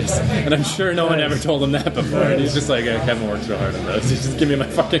hilarious. And I'm sure no one ever told him that before. And he's just like, Kevin works real hard on those. He's just give me my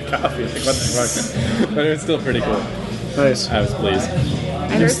fucking coffee. Like, what the fuck? But it was still pretty cool. Nice. I was pleased.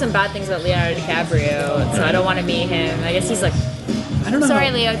 I heard some bad things about Leonardo DiCaprio, so I don't want to meet him. I guess he's like, I don't know. sorry,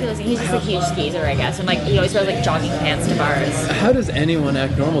 Leo, if you're listening. He's just a huge skeezer, I guess, and like he always wears like jogging pants to bars. How does anyone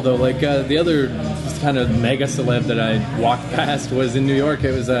act normal though? Like the other kind of mega celeb that I walked past was in New York.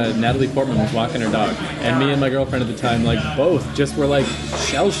 It was Natalie Portman was walking her dog, and me and my girlfriend at the time, like both, just were like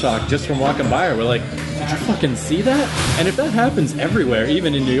shell shocked just from walking by her. We're like, did you fucking see that? And if that happens everywhere,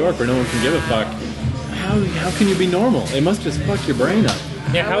 even in New York where no one can give a fuck, how can you be normal? It must just fuck your brain up.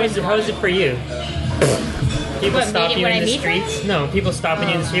 Yeah, how is it for you? People What, stop meeting you when in I the meet them? streets? No, people stopping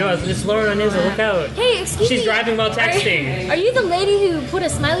you in the street. Oh, just lower on his, look out. Hey, excuse me. She's driving while texting. Are you the lady who put a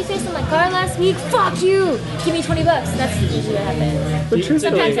smiley face on my car last week? Fuck you! Give me $20. That's usually what happens. But truthfully,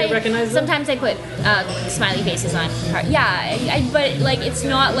 Sometimes I put smiley faces on car. Yeah, but like it's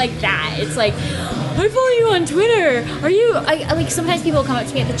not like that. It's like I follow you on Twitter. Are you? I like sometimes people come up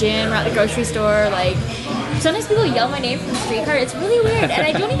to me at the gym or at the grocery store. Like sometimes people yell my name from the streetcar. It's really weird, and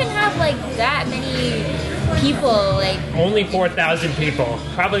I don't even have like that many people. Like Only 4,000 people.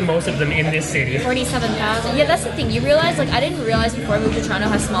 Probably most of them in this city. 47,000. Yeah, that's the thing. You realize, like, I didn't realize before I moved to Toronto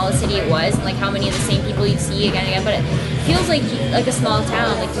how small a city it was, and like how many of the same people you'd see again and again. But it feels like a small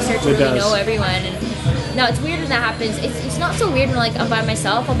town. Like you start to It really does. know everyone. And no, it's weird when that happens. It's not so weird when like I'm by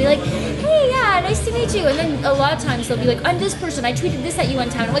myself. I'll be like, hey, yeah, nice to meet you. And then a lot of times they'll be like, I'm this person. I tweeted this at you one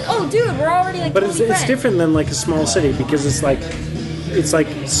time. I'm like, oh, dude, we're already like. But totally it's friends. different than like a small city because it's like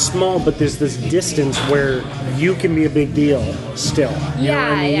small, but there's this distance where you can be a big deal still. You know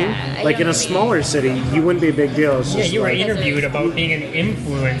what I mean? Yeah. I Like know in a what you mean. smaller city, you wouldn't be a big deal. It's Yeah, just you were like, interviewed about being an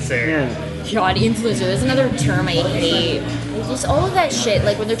influencer. Yeah. God, influencer. There's another term I hate. Just all of that shit.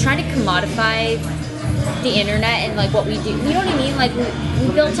 Like when they're trying to commodify the internet and like what we do. You know what I mean? Like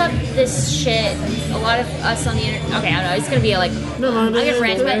we built up this shit. A lot of us on the internet. Okay, I don't know. It's gonna be like I'm gonna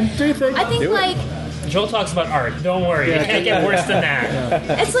rant, but I think Do it. like Joel talks about art. Don't worry, it can't get worse than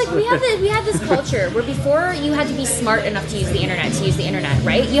that. it's like we had this culture where before you had to be smart enough to use the internet,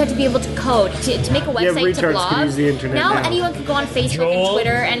 right? You had to be able to code to make a Yeah, website to retards blog. can use the internet now now. anyone can go on Facebook Joel, and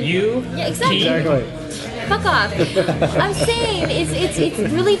Twitter and you, yeah, exactly. Keith. Exactly. Fuck off. I'm saying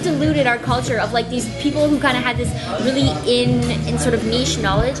it's really diluted our culture of like these people who kind of had this really in sort of niche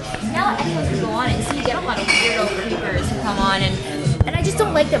knowledge. Now anyone can go on it, and so you get a lot of weirdo creepers who come on and I just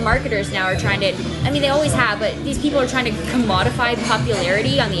don't like that marketers now are trying to. I mean, they always have, but these people are trying to commodify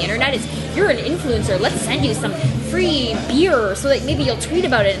popularity on the internet. It's you're an influencer. Let's send you some free beer so that maybe you'll tweet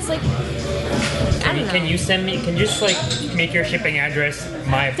about it. It's like I don't know. Can you send me? Can you just like make your shipping address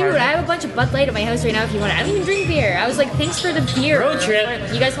my Dude, apartment? I have a bunch of Bud Light at my house right now if you want it. I don't even drink beer. I was like, thanks for the beer. Road trip.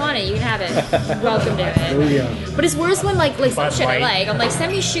 You guys want it, you can have it. Welcome to it. Oh, yeah. But it's worse when like some Bud shit I Light. like. I'm like,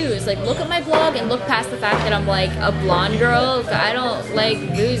 send me shoes. Like, look at my blog and look past the fact that I'm like a blonde girl. I don't like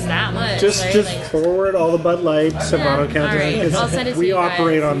booze that much. Just right? just Like, forward all the Bud Lights and Yeah, bottle counters. alright. because I'll send it to we you guys.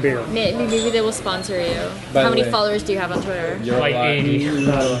 operate on beer. maybe they will sponsor you. By How the many way- followers do you have on Twitter? You're Like a lot, 80.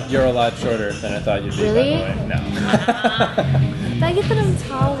 You're a lot shorter than I thought you'd be. Really? By the way. No. But I get that I'm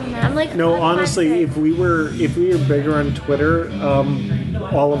tall, man. I'm like No, 5'6". honestly, if we were bigger on Twitter,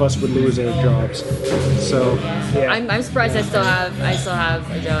 all of us would lose our jobs. So I'm surprised I still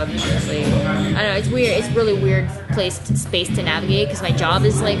have a job. Honestly, I don't know. It's weird. It's really weird space to navigate because my job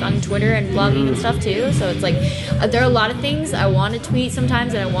is like on Twitter and blogging and stuff too. So it's like there are a lot of things I want to tweet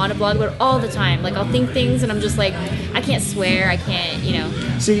sometimes and I want to blog about all the time. Like I'll think things and I'm just like I can't swear. I can't.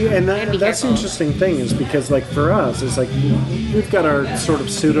 see, and gotta be that's the careful. interesting thing is because like for us, it's like we've got our sort of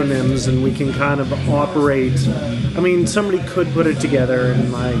pseudonyms and we can kind of operate. I mean, somebody could put it together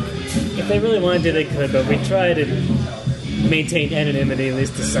and like If they really wanted to, they could, but we tried it maintained anonymity at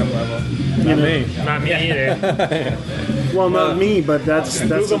least to some level. Not me. Not me either. Well, not me, but that's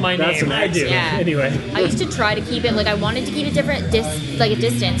Google my that's name. an I do. Yeah. Anyway. I used to try to keep it, like, I wanted to keep a different, like a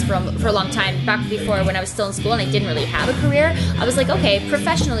distance for a long time, back before when I was still in school and I didn't really have a career. I was like, okay,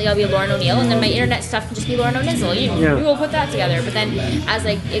 professionally I'll be Lauren O'Neill, and then my internet stuff can just be Lauren O'Nizzle. We will put that together. But then as,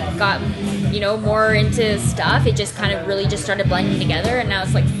 like, it got, more into stuff, it just kind of really just started blending together, and now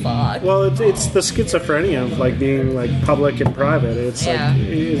it's like, fuck. Well, it's the schizophrenia of, like, being, like, public and private. It's Yeah. like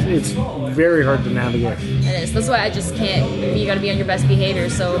it's very hard to navigate. It is. That's why I just can't. You got to be on your best behavior.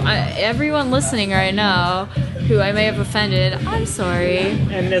 So everyone listening right now, who I may have offended, I'm sorry.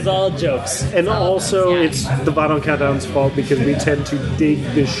 And it's all jokes. And also, yeah. it's the Vinyl Countdown's fault because we tend to dig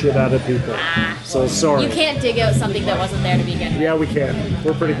the shit out of people. So sorry. You can't dig out something that wasn't there to begin with. Yeah, we can.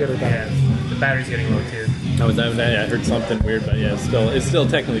 We're pretty good at that. Yeah, the battery's getting low too. I heard something weird, but yeah, it's still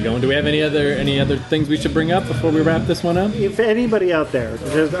technically going. Do we have any other things we should bring up before we wrap this one up? If anybody out there,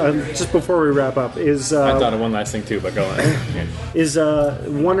 just before we wrap up, is I thought of one last thing too, but go on. is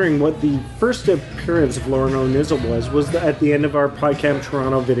wondering what the first appearance of Lauren O'Nizzle was at the end of our PodCamp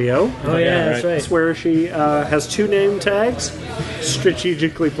Toronto video. Oh, yeah, that's right. right. It's where she has two name tags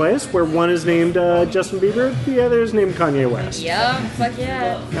strategically placed, where one is named Justin Bieber, the other is named Kanye West. Yeah, fuck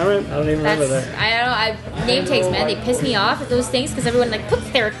yeah. All right. I don't even remember That's, that. I don't know. Name tags, man, they piss me off at those things because everyone like puts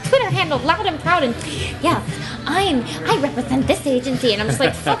their Twitter handle loud and proud and yeah, I represent this agency, and I'm just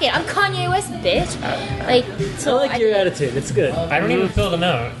like, fuck it, I'm Kanye West, bitch. Like, so I like your attitude. It's good. I don't even fill them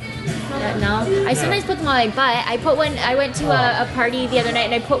out. No, I sometimes put them on my butt. I put one. I went to a party the other night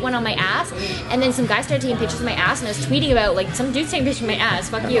and I put one on my ass, and then some guy started taking pictures of my ass, and I was tweeting about like some dude's taking pictures of my ass.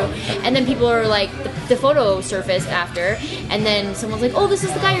 Fuck you. And then people were like, the photo surfaced after, and then someone's like, oh, this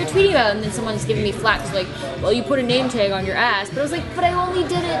is the guy you're tweeting about, and then someone's giving me flack. It's like, well, you put a name tag on your ass, but I was like, but I only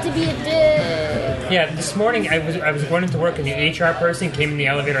did it to be a dick. Yeah, this morning I was going into work and the HR person came in the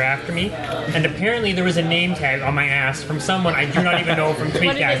elevator after me, and apparently there was a name tag on my ass from someone I do not even know from Tweetcast.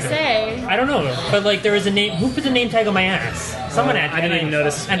 What did it say? I don't know, but like there was a name. Who put the name tag on my ass? Someone had. I didn't even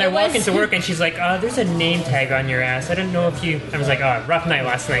notice. And I It walk was- into work and she's like, "There's a name tag on your ass. I don't know if you." I was like, "Oh, rough night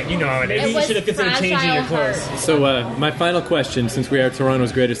last night. You know how it is." It You was should have considered changing your Fragile clothes. Heart. So, my final question, since we are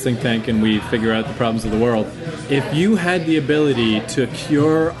Toronto's greatest think tank and we figure out the problems of the world, if you had the ability to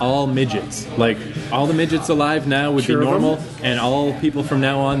cure all midgets, like all the midgets alive now would Cure be them? normal, and all people from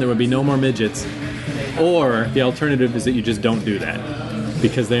now on there would be no more midgets, or the alternative is that you just don't do that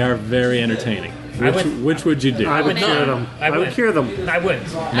because they are very entertaining. Which would you do? I would man. cure them. I I would would. cure them. I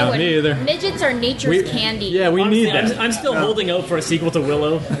wouldn't. I Not wouldn't. me either. Midgets are nature's candy. Yeah, we Honestly, need that. I'm still holding out for a sequel to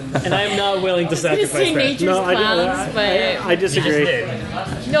Willow, and I am not willing to I was gonna sacrifice say that. nature's No, clowns, but I disagree.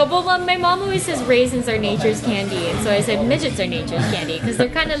 no. But my mom always says raisins are nature's candy, and so I said midgets are nature's candy because they're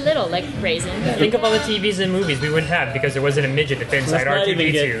kind of little, like raisins. Think of all the TVs and movies we wouldn't have because there wasn't a midget to fit inside Let's not even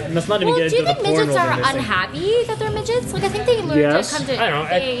R2D2. let's not even Well, get do you into the think porn midgets world are in this thing. unhappy that they're midgets? Like, I think they learn Yes. to come to. I don't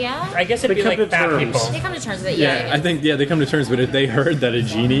know. Yeah. I guess it'd They be come like to fat terms. people. They come to terms with it. Yeah, I think they come to terms with it. They heard that a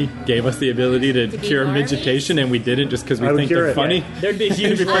genie gave us the ability to be cure normies? midgetation, and we didn't just because we I would think cure they're it. funny. There'd be a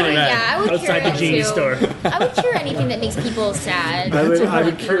huge It'd be pretty line bad. Yeah, I would outside cure the it genie too. store. I would cure anything that makes people sad. I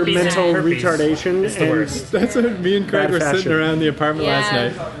would cure Herpes. mental Herpes. retardation It's the and worst. That's what me and Craig Bad were sitting fashion. around the apartment last Yeah.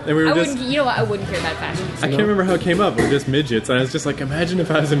 night, and we were I just. wouldn't. You know what? I wouldn't cure bad fashion. I can't remember how it came up. We're just midgets, and I was just like, imagine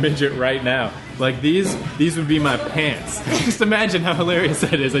if I was a midget right now. Like these would be my pants. Just imagine how hilarious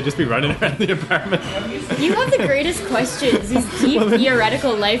that is. I'd just be running around the apartment. You have the greatest questions. These deep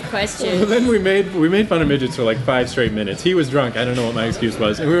theoretical life questions. Then we made fun of midgets for like 5 straight minutes. He was drunk. I don't know what my excuse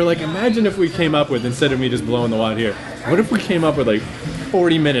was, and we were like, imagine if we came up with, instead of me just blowing the wad here, what if we came up with like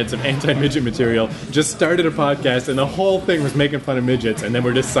 40 minutes of anti-midget material, just started a podcast, and the whole thing was making fun of midgets, and then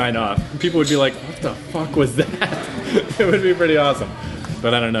we're just sign off. People would be like, what the fuck was that? It would be pretty awesome.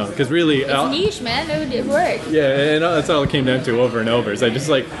 But I don't know, because really, It's niche, man. It would work. yeah, and that's all it came down to over and over. Is I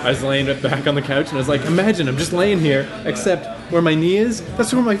was laying back on the couch, and I was like, imagine I'm just laying here, except where my knee is,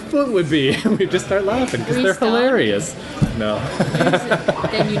 that's where my foot would be. And we just start laughing because Were you they're stoned? hilarious. No,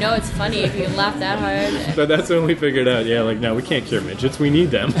 Then you know it's funny if you can laugh that hard. but that's when we figured out. Yeah, like no, we can't cure midgets. We need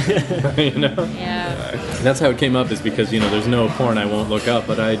them. You know. Yeah. That's how it came up, is because there's no porn I won't look up,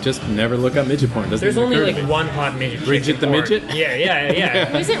 but I just never look up midget porn. Doesn't There's even only occur to like me. one hot midget. Bridget the porn. midget? Yeah.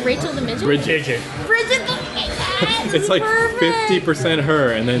 Who is it? Rachel the midget? Bridget. Bridget the midget. It's like 50%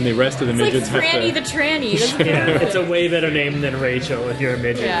 her, and then the rest of the It's like midgets Franny have the to. tranny. That's Yeah, it's a way better name than Rachel if you're a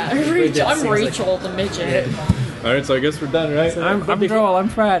midget. yeah. Bridget I'm seems like- Rachel the midget. All right, so I guess we're done, right? I'm Joel. I'm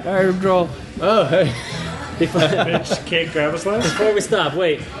Frat. I'm Joel. Oh, hey. can't grab us last. Before we stop,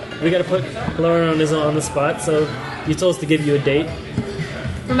 wait. We gotta put Lauren on the spot, so you told us to give you a date.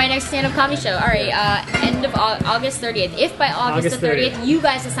 for my next stand-up comedy show. All right, end of August 30th. If by August the 30th, you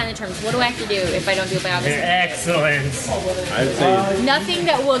guys assign the terms, what do I have to do if I don't do it by August 30th? Excellent. I would say, Nothing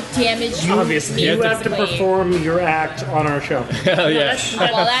that will damage Obviously. me. You have to physically. perform your act on our show. hell yeah.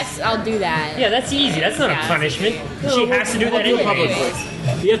 Well, I'll do that. Yeah, that's easy. That's not Yeah. a punishment. She has to do that anyway.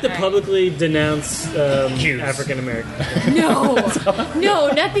 Anyways. You have to publicly denounce Jews. African American. No,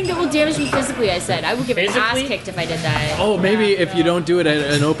 nothing that will damage me physically. I said I would get my ass Physically? kicked if I did that. Oh, maybe if you don't do it at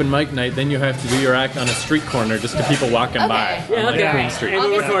an open mic night, then you have to do your act on a street corner just to people walking by. Okay. Yeah, on, like, okay. Queen Street. And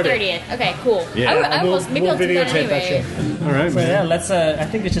we'll August record it. 30th. Okay, cool. Yeah. I almost maybe we'll I'll do that videotape that anyway. shit. All right. So yeah, let's. I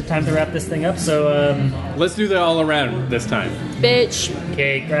think it's time to wrap this thing up. So Let's do that all around this time. Bitch.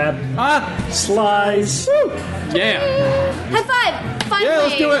 Okay, grab. Slice. Yeah. High five. Finally. Yeah,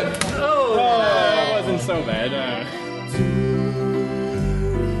 let's do it. Oh, that wasn't so bad.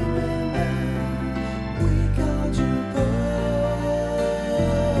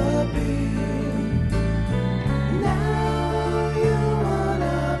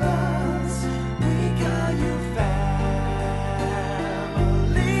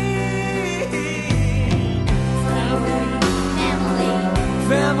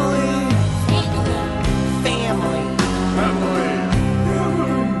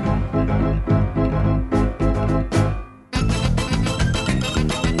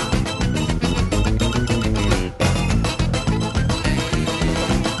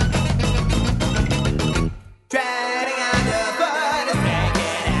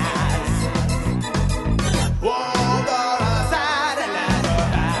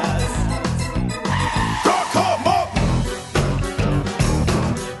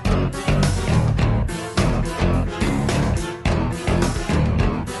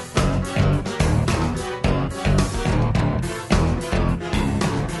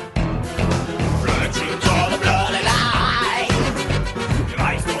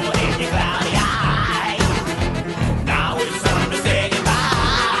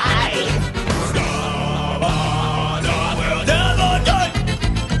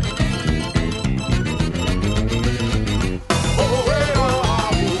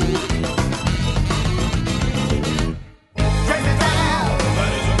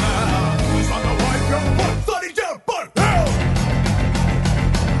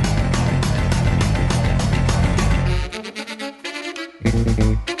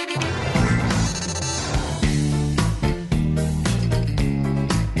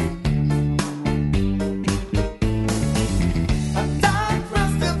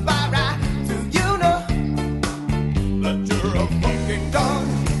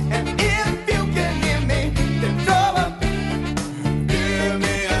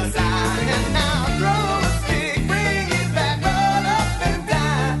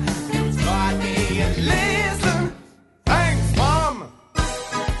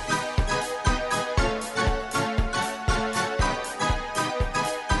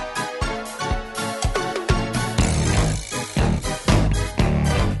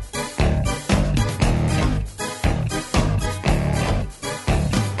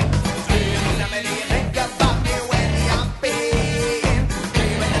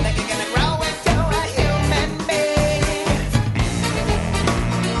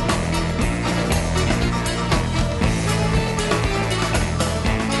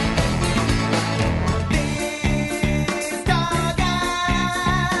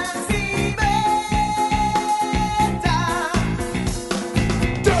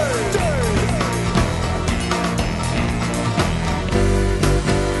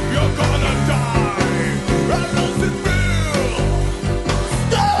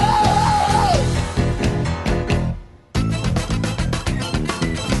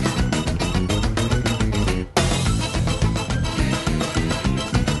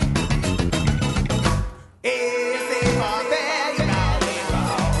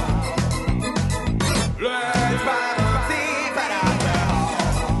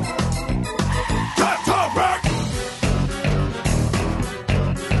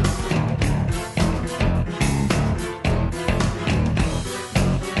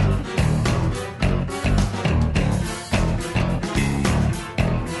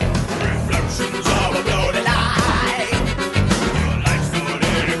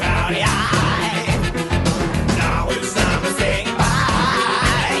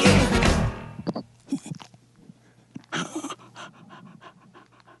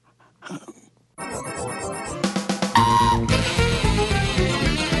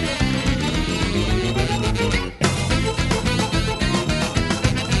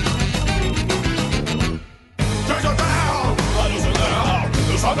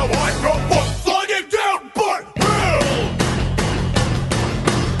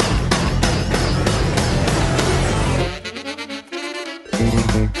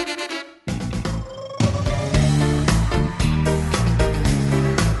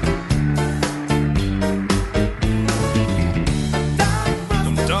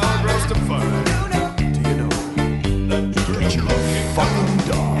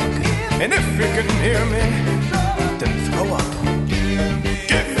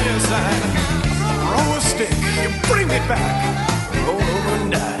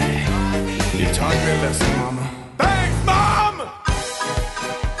 very best, Mama. Thanks, Mom!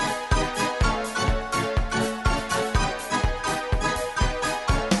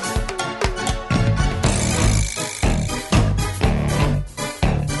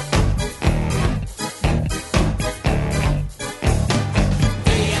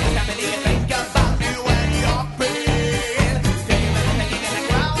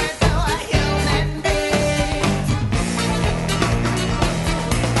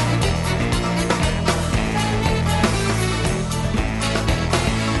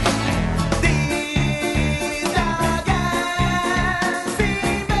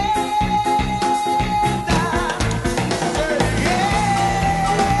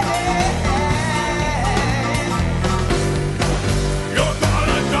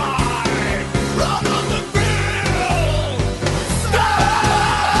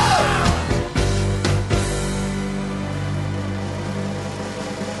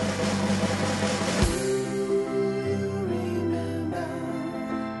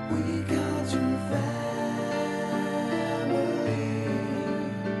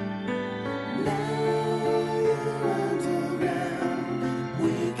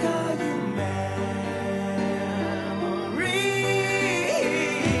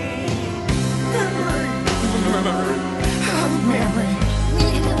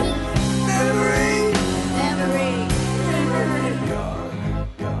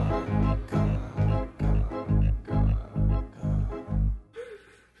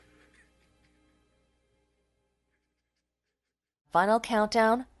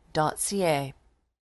 FinalCountdown.ca